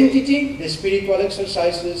identity, the spiritual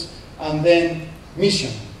exercises, and then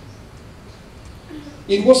mission.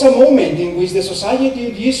 It was a moment in which the Society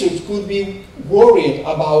of Jesus could be worried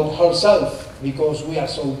about herself, because we are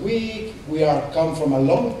so weak, we are come from a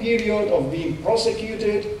long period of being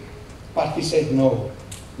prosecuted. But he said, no,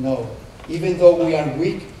 even though we are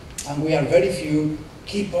weak and we are very few,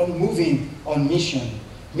 keep on moving on mission.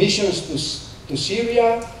 Missions to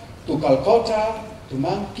Syria, to Calcutta, to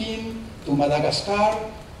Nanking, to Madagascar,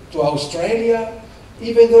 to Australia,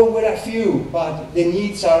 even though we're a few, but the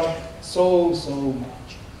needs are so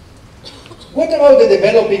much. What about the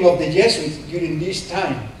developing of the Jesuits during this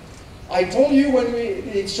time? I told you when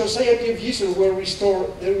the Society of Jesus were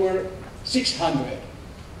restored, there were 600.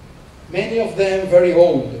 Many of them very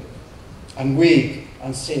old and weak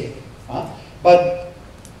and sick. But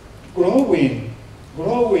growing,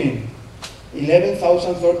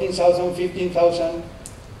 11,000, 13,000, 15,000,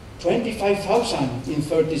 25,000 in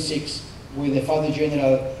 36 with the Father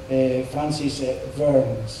General Francis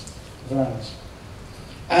Verns.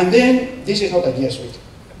 And then, this is not a Jesuit.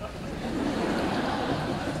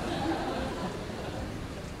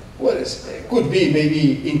 Well, it could be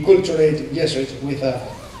maybe inculturate Jesuit with a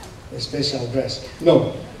special dress.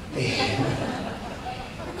 No.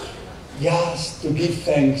 Just to give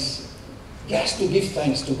thanks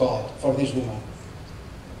to God for this woman.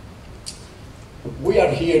 We are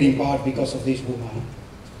here in part because of this woman.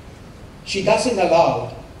 She doesn't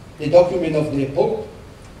allow the document of the Pope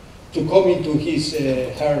to come into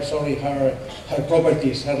her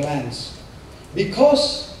properties, her lands.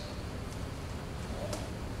 Because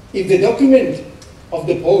if the document of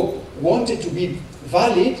the Pope wanted to be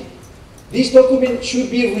valid, this document should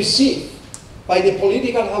be received by the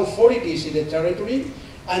political authorities in the territory,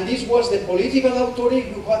 and this was the political authority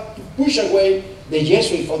who had to push away the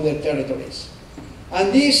Jesuits from their territories.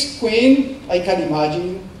 And this queen, I can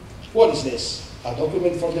imagine, what is this? A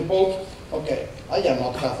document for the Pope? Okay, I am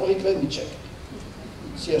not Catholic, let me check.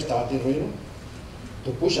 She started reading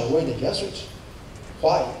to push away the Jesuits.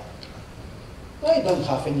 Why? I don't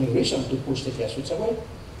have any reason to push the Jesuits away.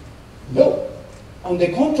 No, on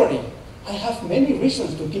the contrary, I have many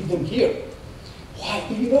reasons to keep them here. Why?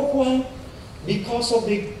 Do you know why? Because of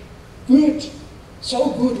the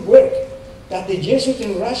so good work that the Jesuits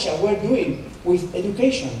in Russia were doing with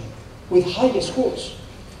education, with high schools.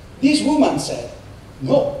 This woman said,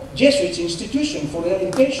 no, Jesuits institutions for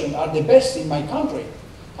education are the best in my country.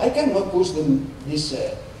 I cannot push them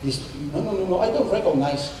no, I don't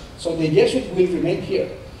recognize. So the Jesuit will remain here.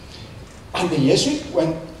 And the Jesuit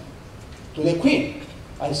went to the Queen.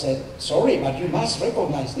 I said, sorry, but you must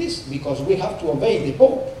recognize this because we have to obey the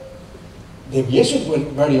Pope. The Jesuits were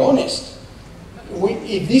very honest.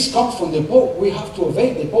 If this comes from the Pope, we have to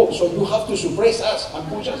obey the Pope, so you have to suppress us and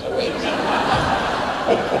push us away.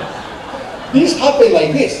 This happened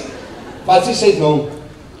like this. But he said no.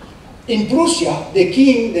 In Prussia, the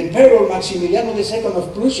king, the Emperor Maximiliano II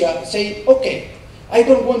of Prussia, said, okay, I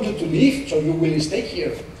don't want you to leave, so you will stay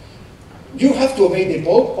here. You have to obey the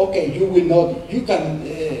Pope, okay, you will not, you can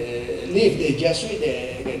leave the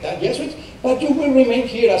Jesuits, but you will remain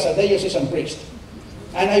here as a diocesan priest.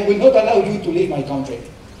 And I will not allow you to leave my country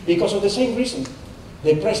because of the same reason.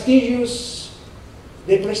 The prestigious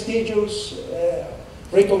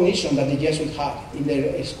recognition that the Jesuits had in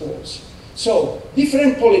their schools. So,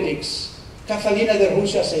 different politics. Catalina de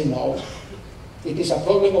Russia say no. It is a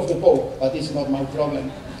problem of the Pope, but it's not my problem.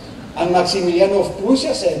 And Maximiliano of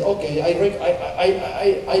Prussia said, okay,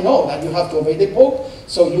 I know that you have to obey the Pope,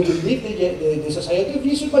 so you will leave the Society of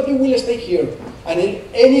Jesus, but you will stay here. And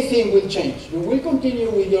anything will change. You will continue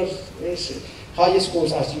with your high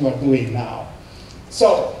schools as you are doing now.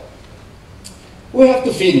 So, we have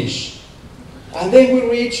to finish. And then we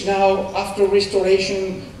reach now, after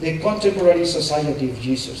restoration, the contemporary Society of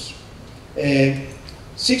Jesus.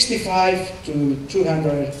 65 to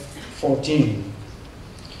 214.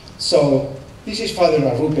 So, this is Father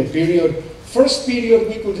Arrupe period. First period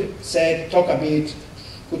we could say, talk a bit,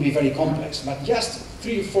 could be very complex, but just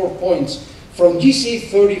 3 or 4 points. From GC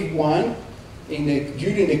 31,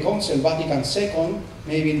 during the Council Vatican II,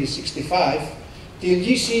 maybe in the 65, till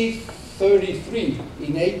GC 33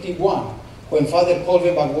 in 81, when Father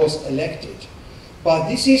Kolvenbach was elected. But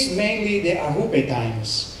this is mainly the Arrupe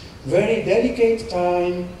times. Very delicate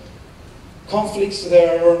time, conflicts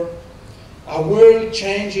there, a world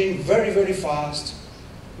changing very, very fast,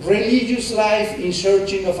 religious life in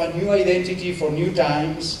searching of a new identity for new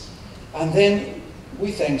times, and then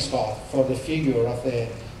we thank God for the figure of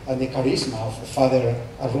and the charisma of Father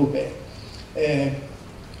Arrupe.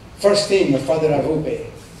 First thing of Father Arrupe,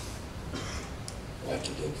 what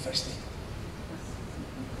to do first thing?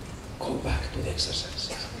 Go back to the exercises.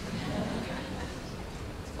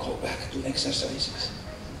 Go back to the exercises.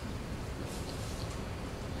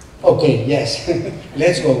 Okay, yes,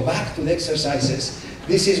 let's go back to the exercises.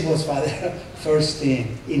 This is what's Father first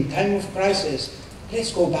thing. In time of crisis,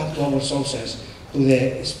 let's go back to our sources, to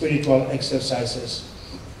the spiritual exercises.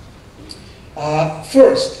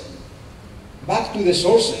 First, back to the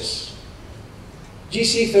sources.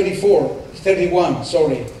 GC 31,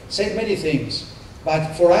 said many things.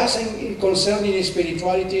 But for us, concerning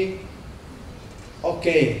spirituality,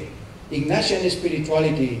 okay, Ignatian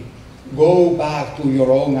spirituality Go back to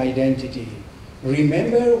your own identity.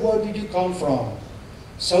 Remember where did you come from.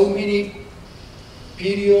 So many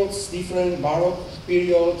periods, different Baroque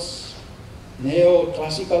periods,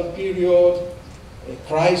 neoclassical period,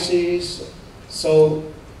 crisis. So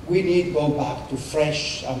we need to go back to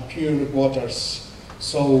fresh and pure waters.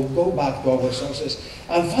 So go back to our sources.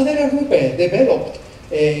 And Father Arrupe developed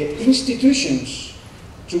institutions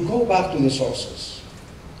to go back to the sources.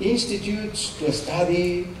 Institutes to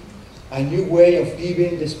study a new way of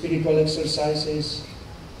living the spiritual exercises,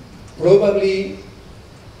 probably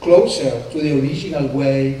closer to the original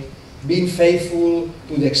way, being faithful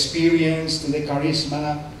to the experience, to the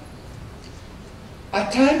charisma.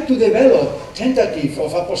 A time to develop tentative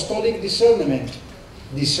of apostolic discernment,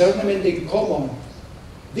 discernment in common.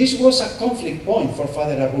 This was a conflict point for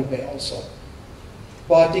Father Arrupe also.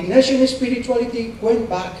 But Ignatian spirituality went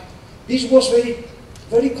back. This was very,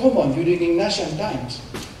 very common during Ignatian times.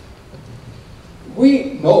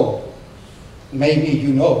 We know, maybe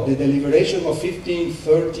you know, the deliberation of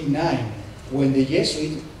 1539, when the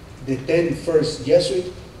Jesuit, the 10 first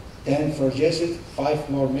Jesuit, 5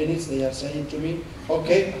 more minutes, they are saying to me,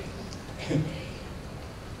 okay.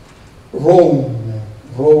 Rome,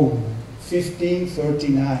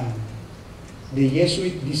 1539. The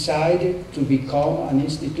Jesuit decided to become an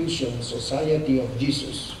institution, Society of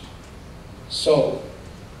Jesus. So,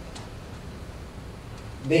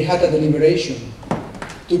 they had a deliberation.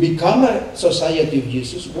 To become a Society of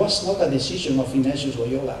Jesus was not a decision of Ignatius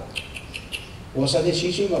Loyola. It was a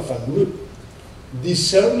decision of a group,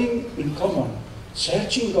 discerning in common,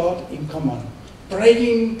 searching God in common,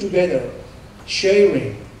 praying together,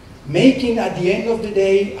 sharing, making at the end of the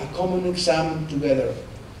day a common exam together.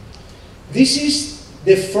 This is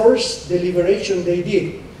the first deliberation they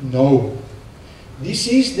did. No. This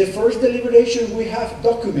is the first deliberation we have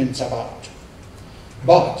documents about.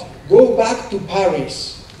 But go back to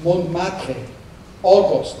Paris, Montmartre,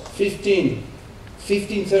 August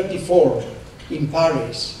 1534, in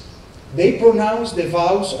Paris. They pronounced the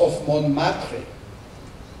vows of Montmartre.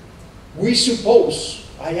 We suppose,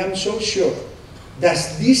 I am so sure, that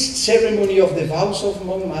this ceremony of the vows of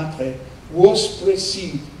Montmartre was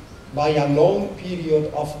preceded by a long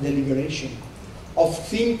period of deliberation, of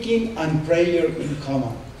thinking and prayer in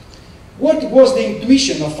common. What was the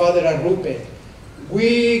intuition of Father Arrupe?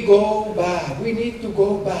 We go back, we need to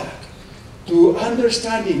go back to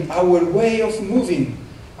understanding our way of moving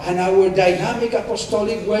and our dynamic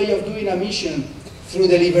apostolic way of doing a mission through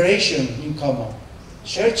deliberation in common,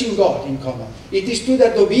 searching God in common. It is true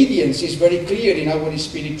that obedience is very clear in our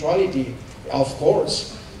spirituality, of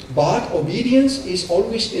course, but obedience is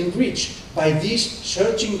always enriched by this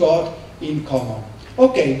searching God in common.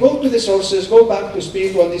 Okay, go to the sources, go back to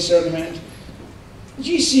spiritual discernment.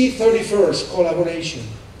 GC 31st, collaboration.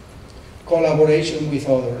 Collaboration with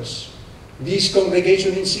others. This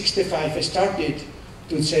congregation in 65 started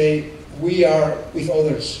to say, we are with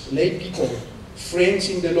others, lay people, friends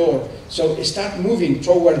in the Lord. So start moving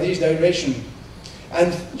toward this direction.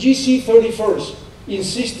 And GC 31st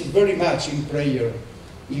insisted very much in prayer.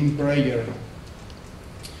 In prayer.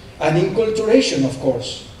 And inculturation, of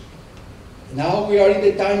course. Now we are in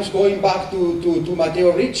the times going back to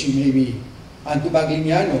Matteo Ricci, maybe, and to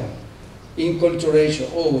Baglignano. Inculturation.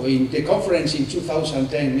 Oh, in the conference in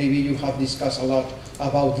 2010, maybe you have discussed a lot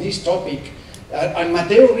about this topic. And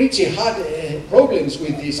Matteo Ricci had problems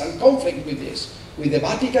with this and conflict with this, with the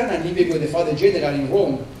Vatican and even with the Father General in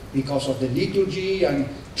Rome, because of the liturgy and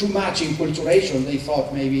too much inculturation, they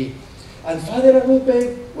thought maybe. And Father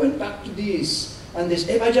Arrupe went back to this, and this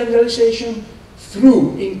evangelization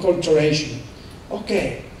through inculturation.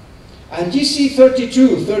 Okay. And GC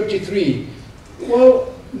 32, 33,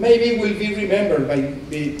 well, maybe will be remembered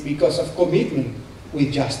because of commitment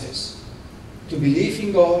with justice. To believe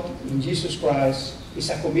in God, in Jesus Christ, is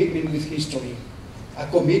a commitment with history, a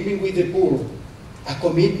commitment with the poor, a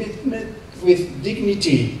commitment with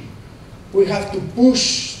dignity. We have to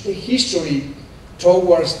push the history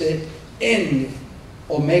towards the end,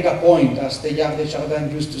 omega point, as Teilhard de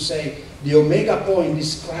Chardin used to say. The omega point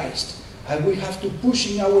is Christ. And we have to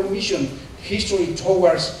push in our mission history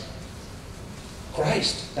towards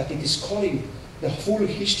Christ, that it is calling the whole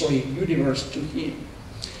history, universe to Him.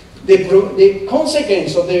 The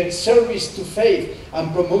consequence of the service to faith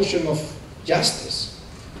and promotion of justice.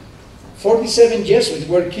 47 Jesuits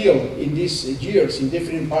were killed in these years in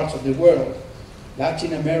different parts of the world.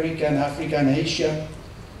 Latin America, and Africa, and Asia.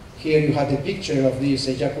 Here you have the picture of these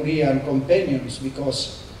Ejacurean companions,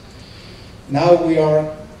 because now we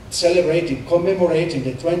are celebrating, commemorating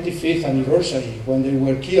the 25th anniversary when they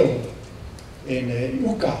were killed in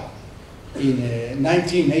Uca, in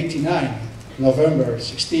 1989, November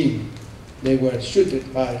 16, they were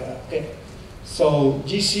shot by, so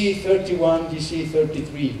GC 31, GC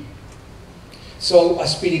 33. So a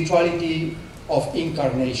spirituality of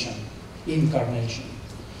incarnation.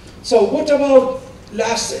 So what about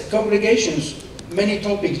last congregations? Many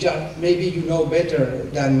topics, maybe you know better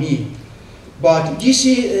than me. But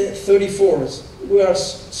GC 34, we are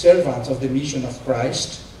servants of the mission of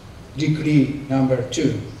Christ, decree number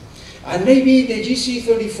 2. And maybe the GC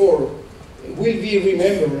 34 will be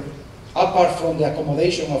remembered, apart from the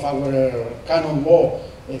accommodation of our canon law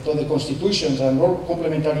to the constitutions and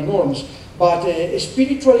complementary norms, but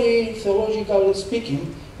spiritually, theologically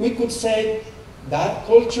speaking, we could say that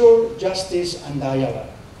culture, justice, and dialogue.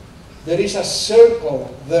 There is a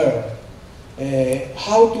circle there.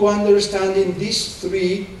 How to understand in these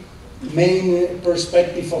three main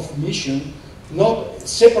perspectives of mission, not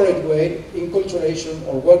separate way, enculturation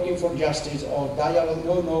or working for justice or dialogue.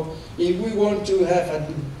 No. If we want to have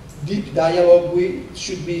a deep dialogue, we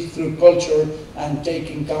should be through culture and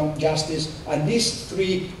taking account justice. And these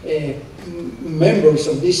three members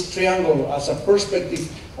of this triangle as a perspective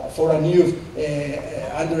for a new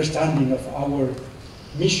understanding of our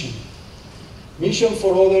mission. Mission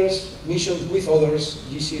for others, mission with others,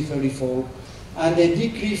 GC 34, and the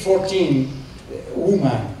Decree 14,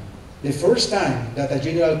 woman. The first time that a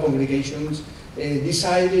general congregation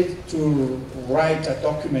decided to write a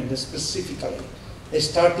document specifically,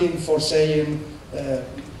 starting for saying,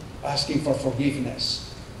 asking for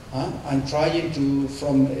forgiveness, and trying to,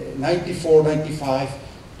 from 94, 95,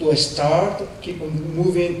 to start, keep on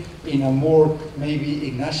moving in a more, maybe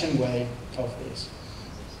Ignatian way of this.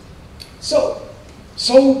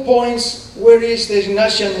 So points, where is the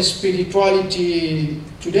Ignatian spirituality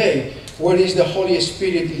today? Where is the Holy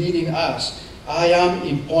Spirit leading us? I am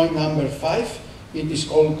in point number 5. It is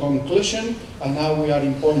called conclusion, and now we are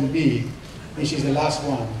in point B. This is the last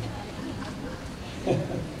one.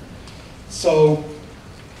 So,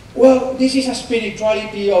 well, this is a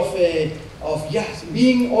spirituality of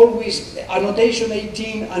being always, annotation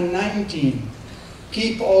 18 and 19.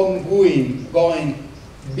 Keep on going,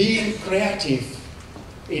 being creative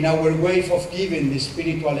in our way of giving the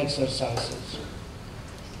spiritual exercises.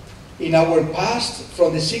 In our past,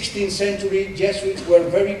 from the 16th century, Jesuits were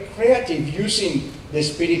very creative using the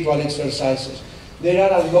spiritual exercises. There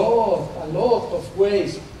are a lot of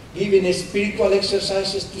ways giving spiritual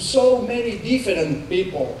exercises to so many different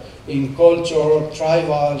people in culture,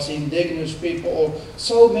 tribals, indigenous people,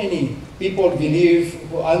 so many people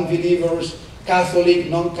believe, unbelievers, Catholic,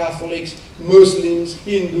 non-Catholics, Muslims,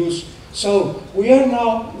 Hindus. So we are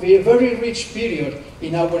now in a very rich period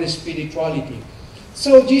in our spirituality.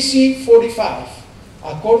 So GC 45,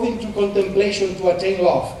 according to contemplation to attain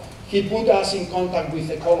love, he put us in contact with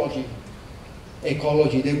ecology.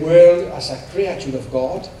 Ecology, the world as a creature of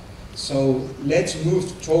God. So let's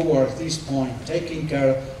move toward this point, taking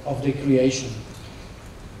care of the creation.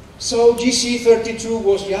 So GC 32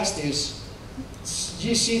 was justice.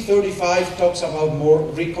 GC 35 talks about more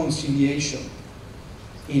reconciliation.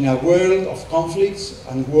 In a world of conflicts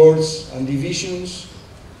and wars and divisions,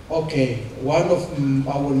 okay, one of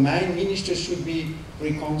our main ministers should be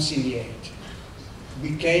reconciliate.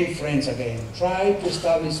 Became friends again. Try to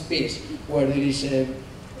establish peace where there is a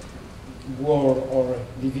war or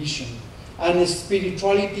division. And the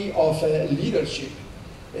spirituality of leadership.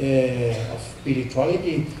 The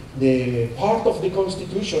part of the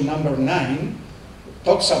Constitution, number 9,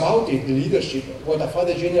 talks about it, the leadership, what a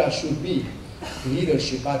Father General should be,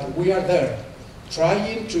 leadership. But we are there,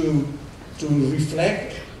 trying to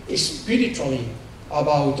reflect spiritually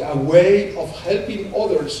about a way of helping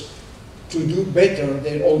others to do better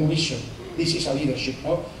their own mission. This is a leadership,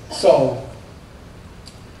 no? So,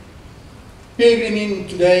 pilgriming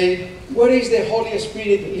today, where is the Holy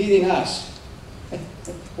Spirit leading us?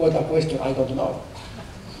 What a question, I don't know.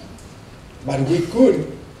 But we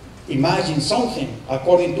could imagine something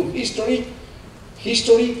according to history,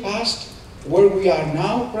 past, where we are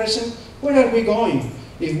now, present, where are we going?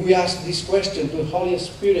 If we ask this question to the Holy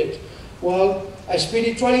Spirit, well, a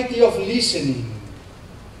spirituality of listening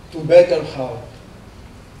to better help.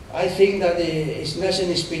 I think that the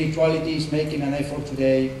Ignatian spirituality is making an effort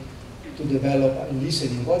today to develop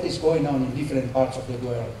listening. What is going on in different parts of the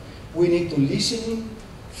world? We need to listen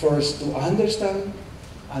first to understand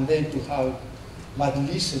and then to help. But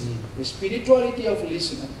listening, the spirituality of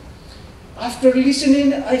listening. After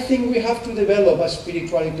listening, I think we have to develop a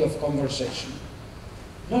spirituality of conversation.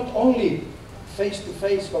 Not only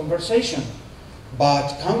face-to-face conversation,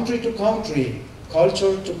 but country to country,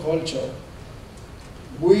 culture to culture.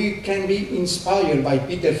 We can be inspired by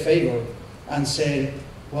Peter Faber and said,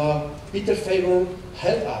 well, Peter Faber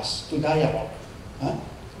helped us to dialogue. Huh?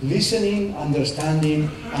 Listening, understanding,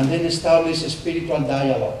 and then establish a spiritual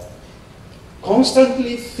dialogue.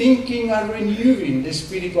 Constantly thinking and renewing the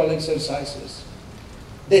spiritual exercises.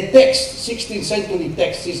 The text, 16th century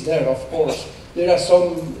text is there, of course. There are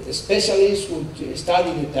some specialists who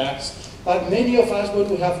study the text, but many of us, what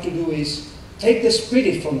we have to do is take the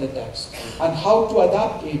spirit from the text and how to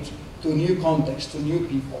adapt it to new context, to new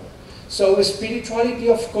people. So a spirituality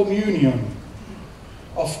of communion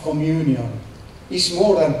is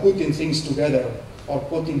more than putting things together or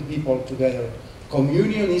putting people together.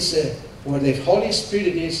 Communion is where the Holy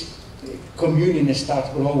Spirit is, communion starts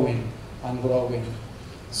growing and growing.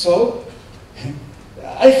 So,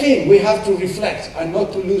 I think we have to reflect and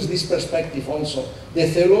not to lose this perspective also. The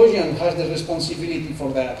theologian has the responsibility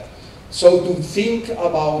for that. So to think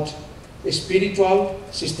about a spiritual,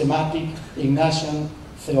 systematic, Ignatian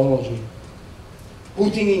theology.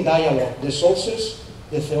 Putting in dialogue the sources,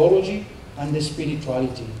 the theology, and the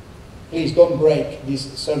spirituality. Please don't break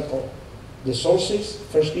this circle. The sources,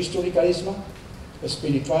 first history charisma, the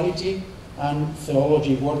spirituality, and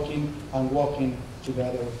theology working and walking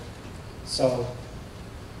together. So,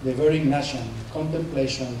 the very Ignatian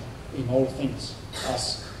contemplation in all things,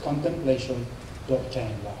 as contemplation to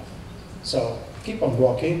obtain love. So, keep on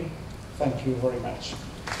walking. Thank you very much.